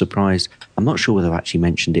lot, and surprised. I'm not sure whether I've actually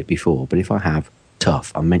mentioned it before, but if I have,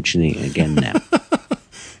 tough. I'm mentioning it again now.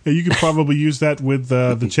 Yeah, you could probably use that with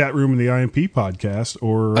the chat room in the IMP podcast,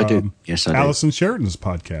 or I do. Yes, I do. Allison Sheridan's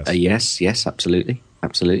podcast. Yes, absolutely.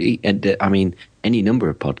 And I mean, any number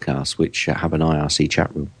of podcasts which have an IRC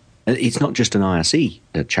chat room. It's not just an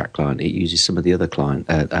IRC chat client. It uses some of the other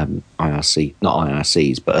IRC, not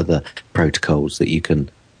IRCs, but other protocols that you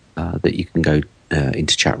can go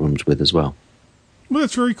into chat rooms with as well. Well,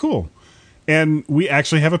 that's very cool. And we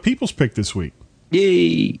actually have a People's Pick this week.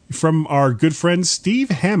 Yay! From our good friend Steve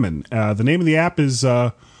Hammond. The name of the app is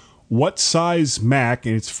What Size Mac,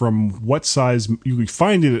 and it's from What Size. You can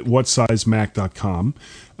find it at whatsizemac.com.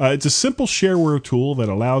 It's a simple shareware tool that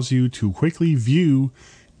allows you to quickly view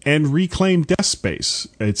and reclaim desk space.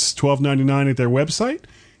 It's $12.99 at their website,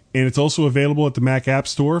 and it's also available at the Mac App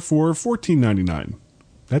Store for $14.99.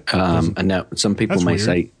 And now some people may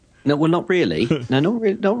say, no, well, not really. No,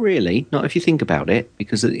 not really. Not if you think about it,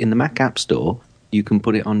 because in the Mac App Store, you can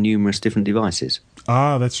put it on numerous different devices.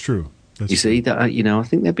 Ah, that's true. See that? I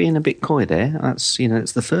think they're being a bit coy there. That's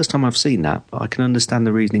it's the first time I've seen that, but I can understand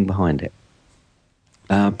the reasoning behind it.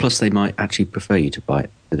 Plus, they might actually prefer you to buy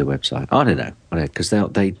it through the website. I don't know, because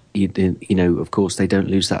of course, they don't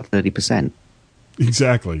lose that 30%.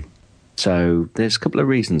 Exactly. So there's a couple of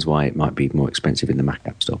reasons why it might be more expensive in the Mac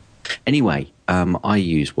App Store. Anyway, I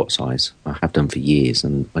use What Size. I have done for years,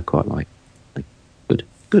 and I quite like it.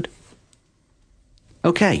 Good.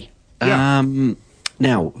 Okay. Yeah.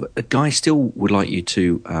 Now, Guy still would like you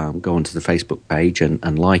to go onto the Facebook page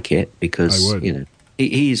and like it, because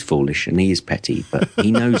he is foolish and he is petty, but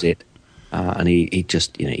he knows it, and he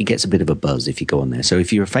just he gets a bit of a buzz if you go on there. So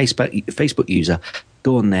if you're a Facebook user,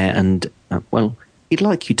 go on there and he'd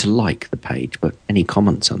like you to like the page, but any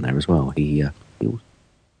comments on there as well. Yeah,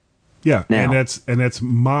 now, and that's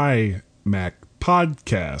My Mac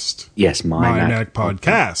Podcast. Yes, My Mac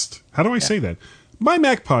Podcast. How do I say that? My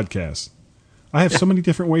Mac Podcast. I have so many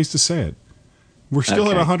different ways to say it. We're still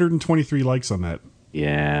at 123 likes on that.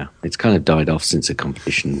 Yeah, it's kind of died off since the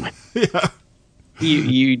competition. Yeah.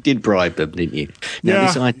 You did bribe them, didn't you? Now,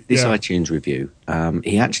 this iTunes review,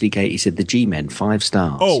 he said the G-Men 5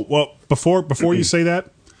 stars. Oh, well, before you say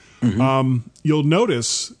that, you'll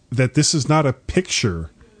notice that this is not a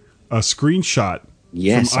picture, a screenshot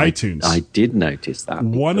Yes, from iTunes. I did notice that.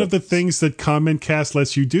 One of the things that CommentCast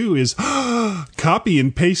lets you do is copy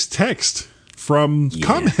and paste text from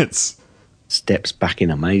comments. Steps back in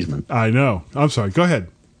amazement. I know. I'm sorry. Go ahead.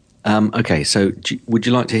 Okay, so would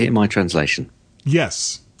you like to hear my translation?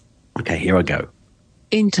 Yes. Okay, here I go.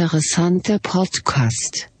 Interessanter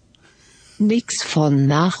Podcast. Nix von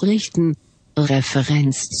Nachrichten,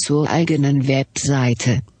 Referenz zur eigenen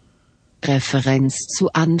Webseite. Referenz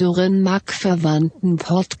zu anderen marktverwandten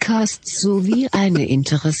Podcasts sowie eine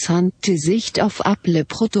interessante Sicht auf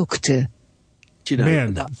Apple-Produkte. Do you know,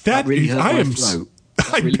 Man, that really hurt I my am. throat.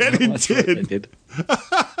 I Really bet hurt my it throat, did.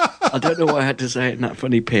 I don't know why I had to say it in that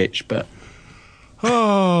funny pitch, but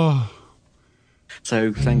Oh.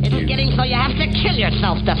 so thank It is you. getting so you have to kill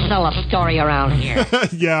yourself to sell a story around here.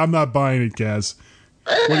 Yeah, I'm not buying it, Gaz.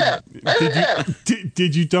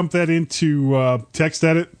 Did you dump that into text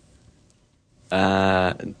edit?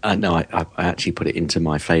 No, I actually put it into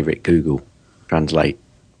my favorite Google Translate.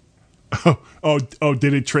 Oh!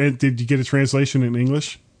 Did it? Did you get a translation in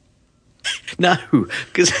English? No,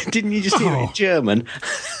 because didn't you just hear it in German?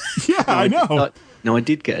 Yeah, I know. No, I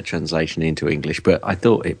did get a translation into English, but I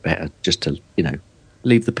thought it better just to,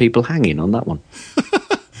 leave the people hanging on that one.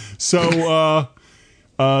 So,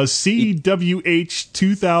 CWH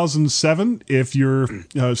 2007. If you're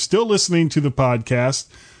still listening to the podcast,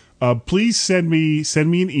 please send me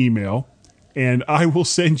an email, and I will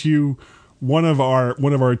send you one of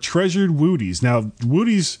our treasured Wooties. Now,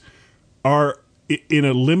 Wooties are in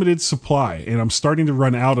a limited supply, and I'm starting to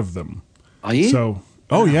run out of them. Are you? So,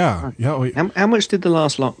 yeah. How much did the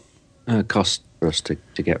last lot cost for us to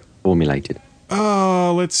get formulated?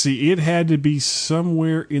 Let's see. It had to be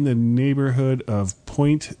somewhere in the neighborhood of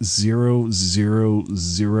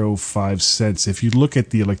 0.0005 cents. If you look at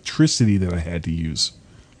the electricity that I had to use.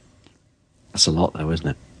 That's a lot, though, isn't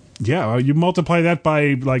it? Yeah, you multiply that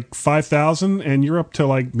by like 5,000, and you're up to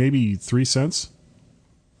like maybe 3 cents.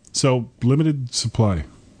 So limited supply.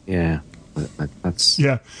 Yeah, that's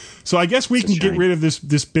So I guess we can get shame. rid of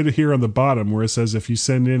this bit here on the bottom where it says if you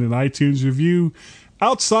send in an iTunes review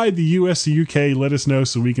outside the US or UK, let us know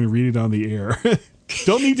so we can read it on the air.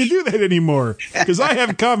 Don't need to do that anymore because I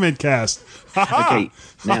have CommentCast. Okay,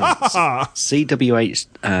 now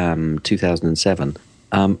CWH 2007.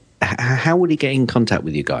 How would he get in contact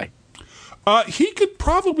with you, Guy? He could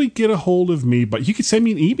probably get a hold of me, but you could send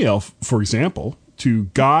me an email, for example, to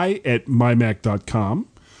guy@mymac.com.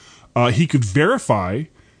 He could verify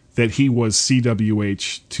that he was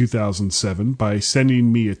CWH 2007 by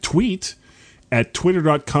sending me a tweet at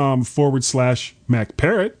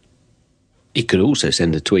twitter.com/MacParrot. He could also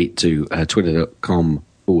send a tweet to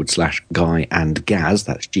twitter.com/Guy and Gaz.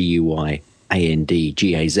 That's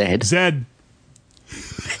GUYANDGAZ. Zed.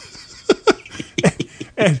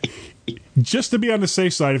 And just to be on the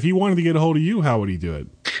safe side, if he wanted to get a hold of you, how would he do it?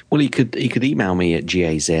 Well, he could email me at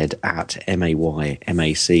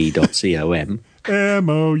gaz@maymac.com.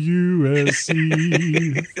 MOUSC.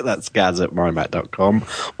 That's gaz@mymac.com,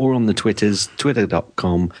 or on the Twitters,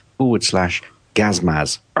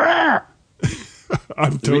 twitter.com/Gazmaz.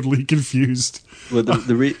 I'm totally confused. Well,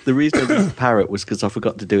 the reason I did the parrot was because I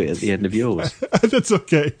forgot to do it at the end of yours. That's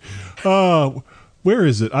okay. Where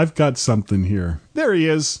is it? I've got something here. There he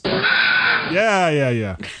is.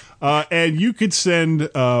 Yeah. And you could send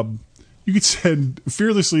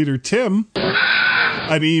Fearless Leader Tim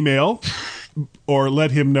an email, or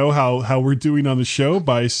let him know how we're doing on the show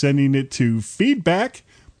by sending it to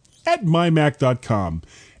feedback@mymac.com.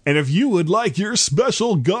 And if you would like your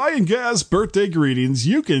special Guy and Gaz birthday greetings,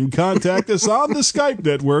 you can contact us on the Skype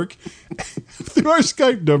network through our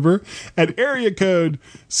Skype number at area code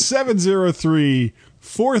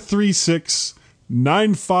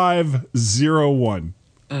 703-436-9501.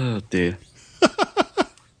 Oh, dear.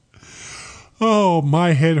 Oh,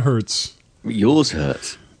 my head hurts. Yours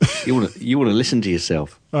hurts. You want to listen to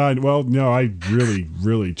yourself. Well, no, I really,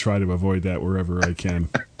 really try to avoid that wherever I can.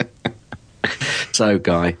 So,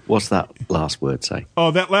 Guy, what's that last word say?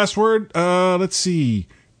 Oh, that last word? Let's see.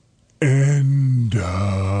 End.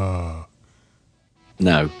 No,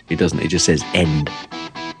 it doesn't. It just says end.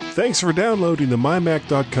 Thanks for downloading the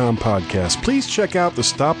MyMac.com podcast. Please check out the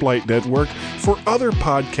Stoplight Network for other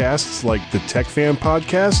podcasts like the Tech Fan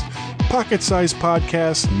Podcast, Pocket Size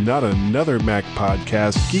Podcast, Not Another Mac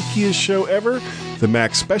Podcast, Geekiest Show Ever, the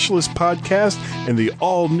Mac Specialist Podcast, and the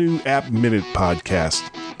all-new App Minute Podcast.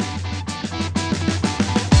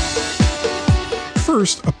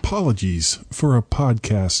 First, apologies for a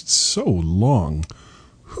podcast so long.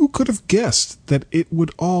 Who could have guessed that it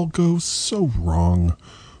would all go so wrong?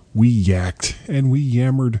 We yacked and we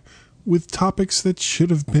yammered with topics that should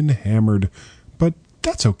have been hammered, but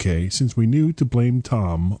that's okay since we knew to blame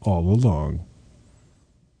Tom all along.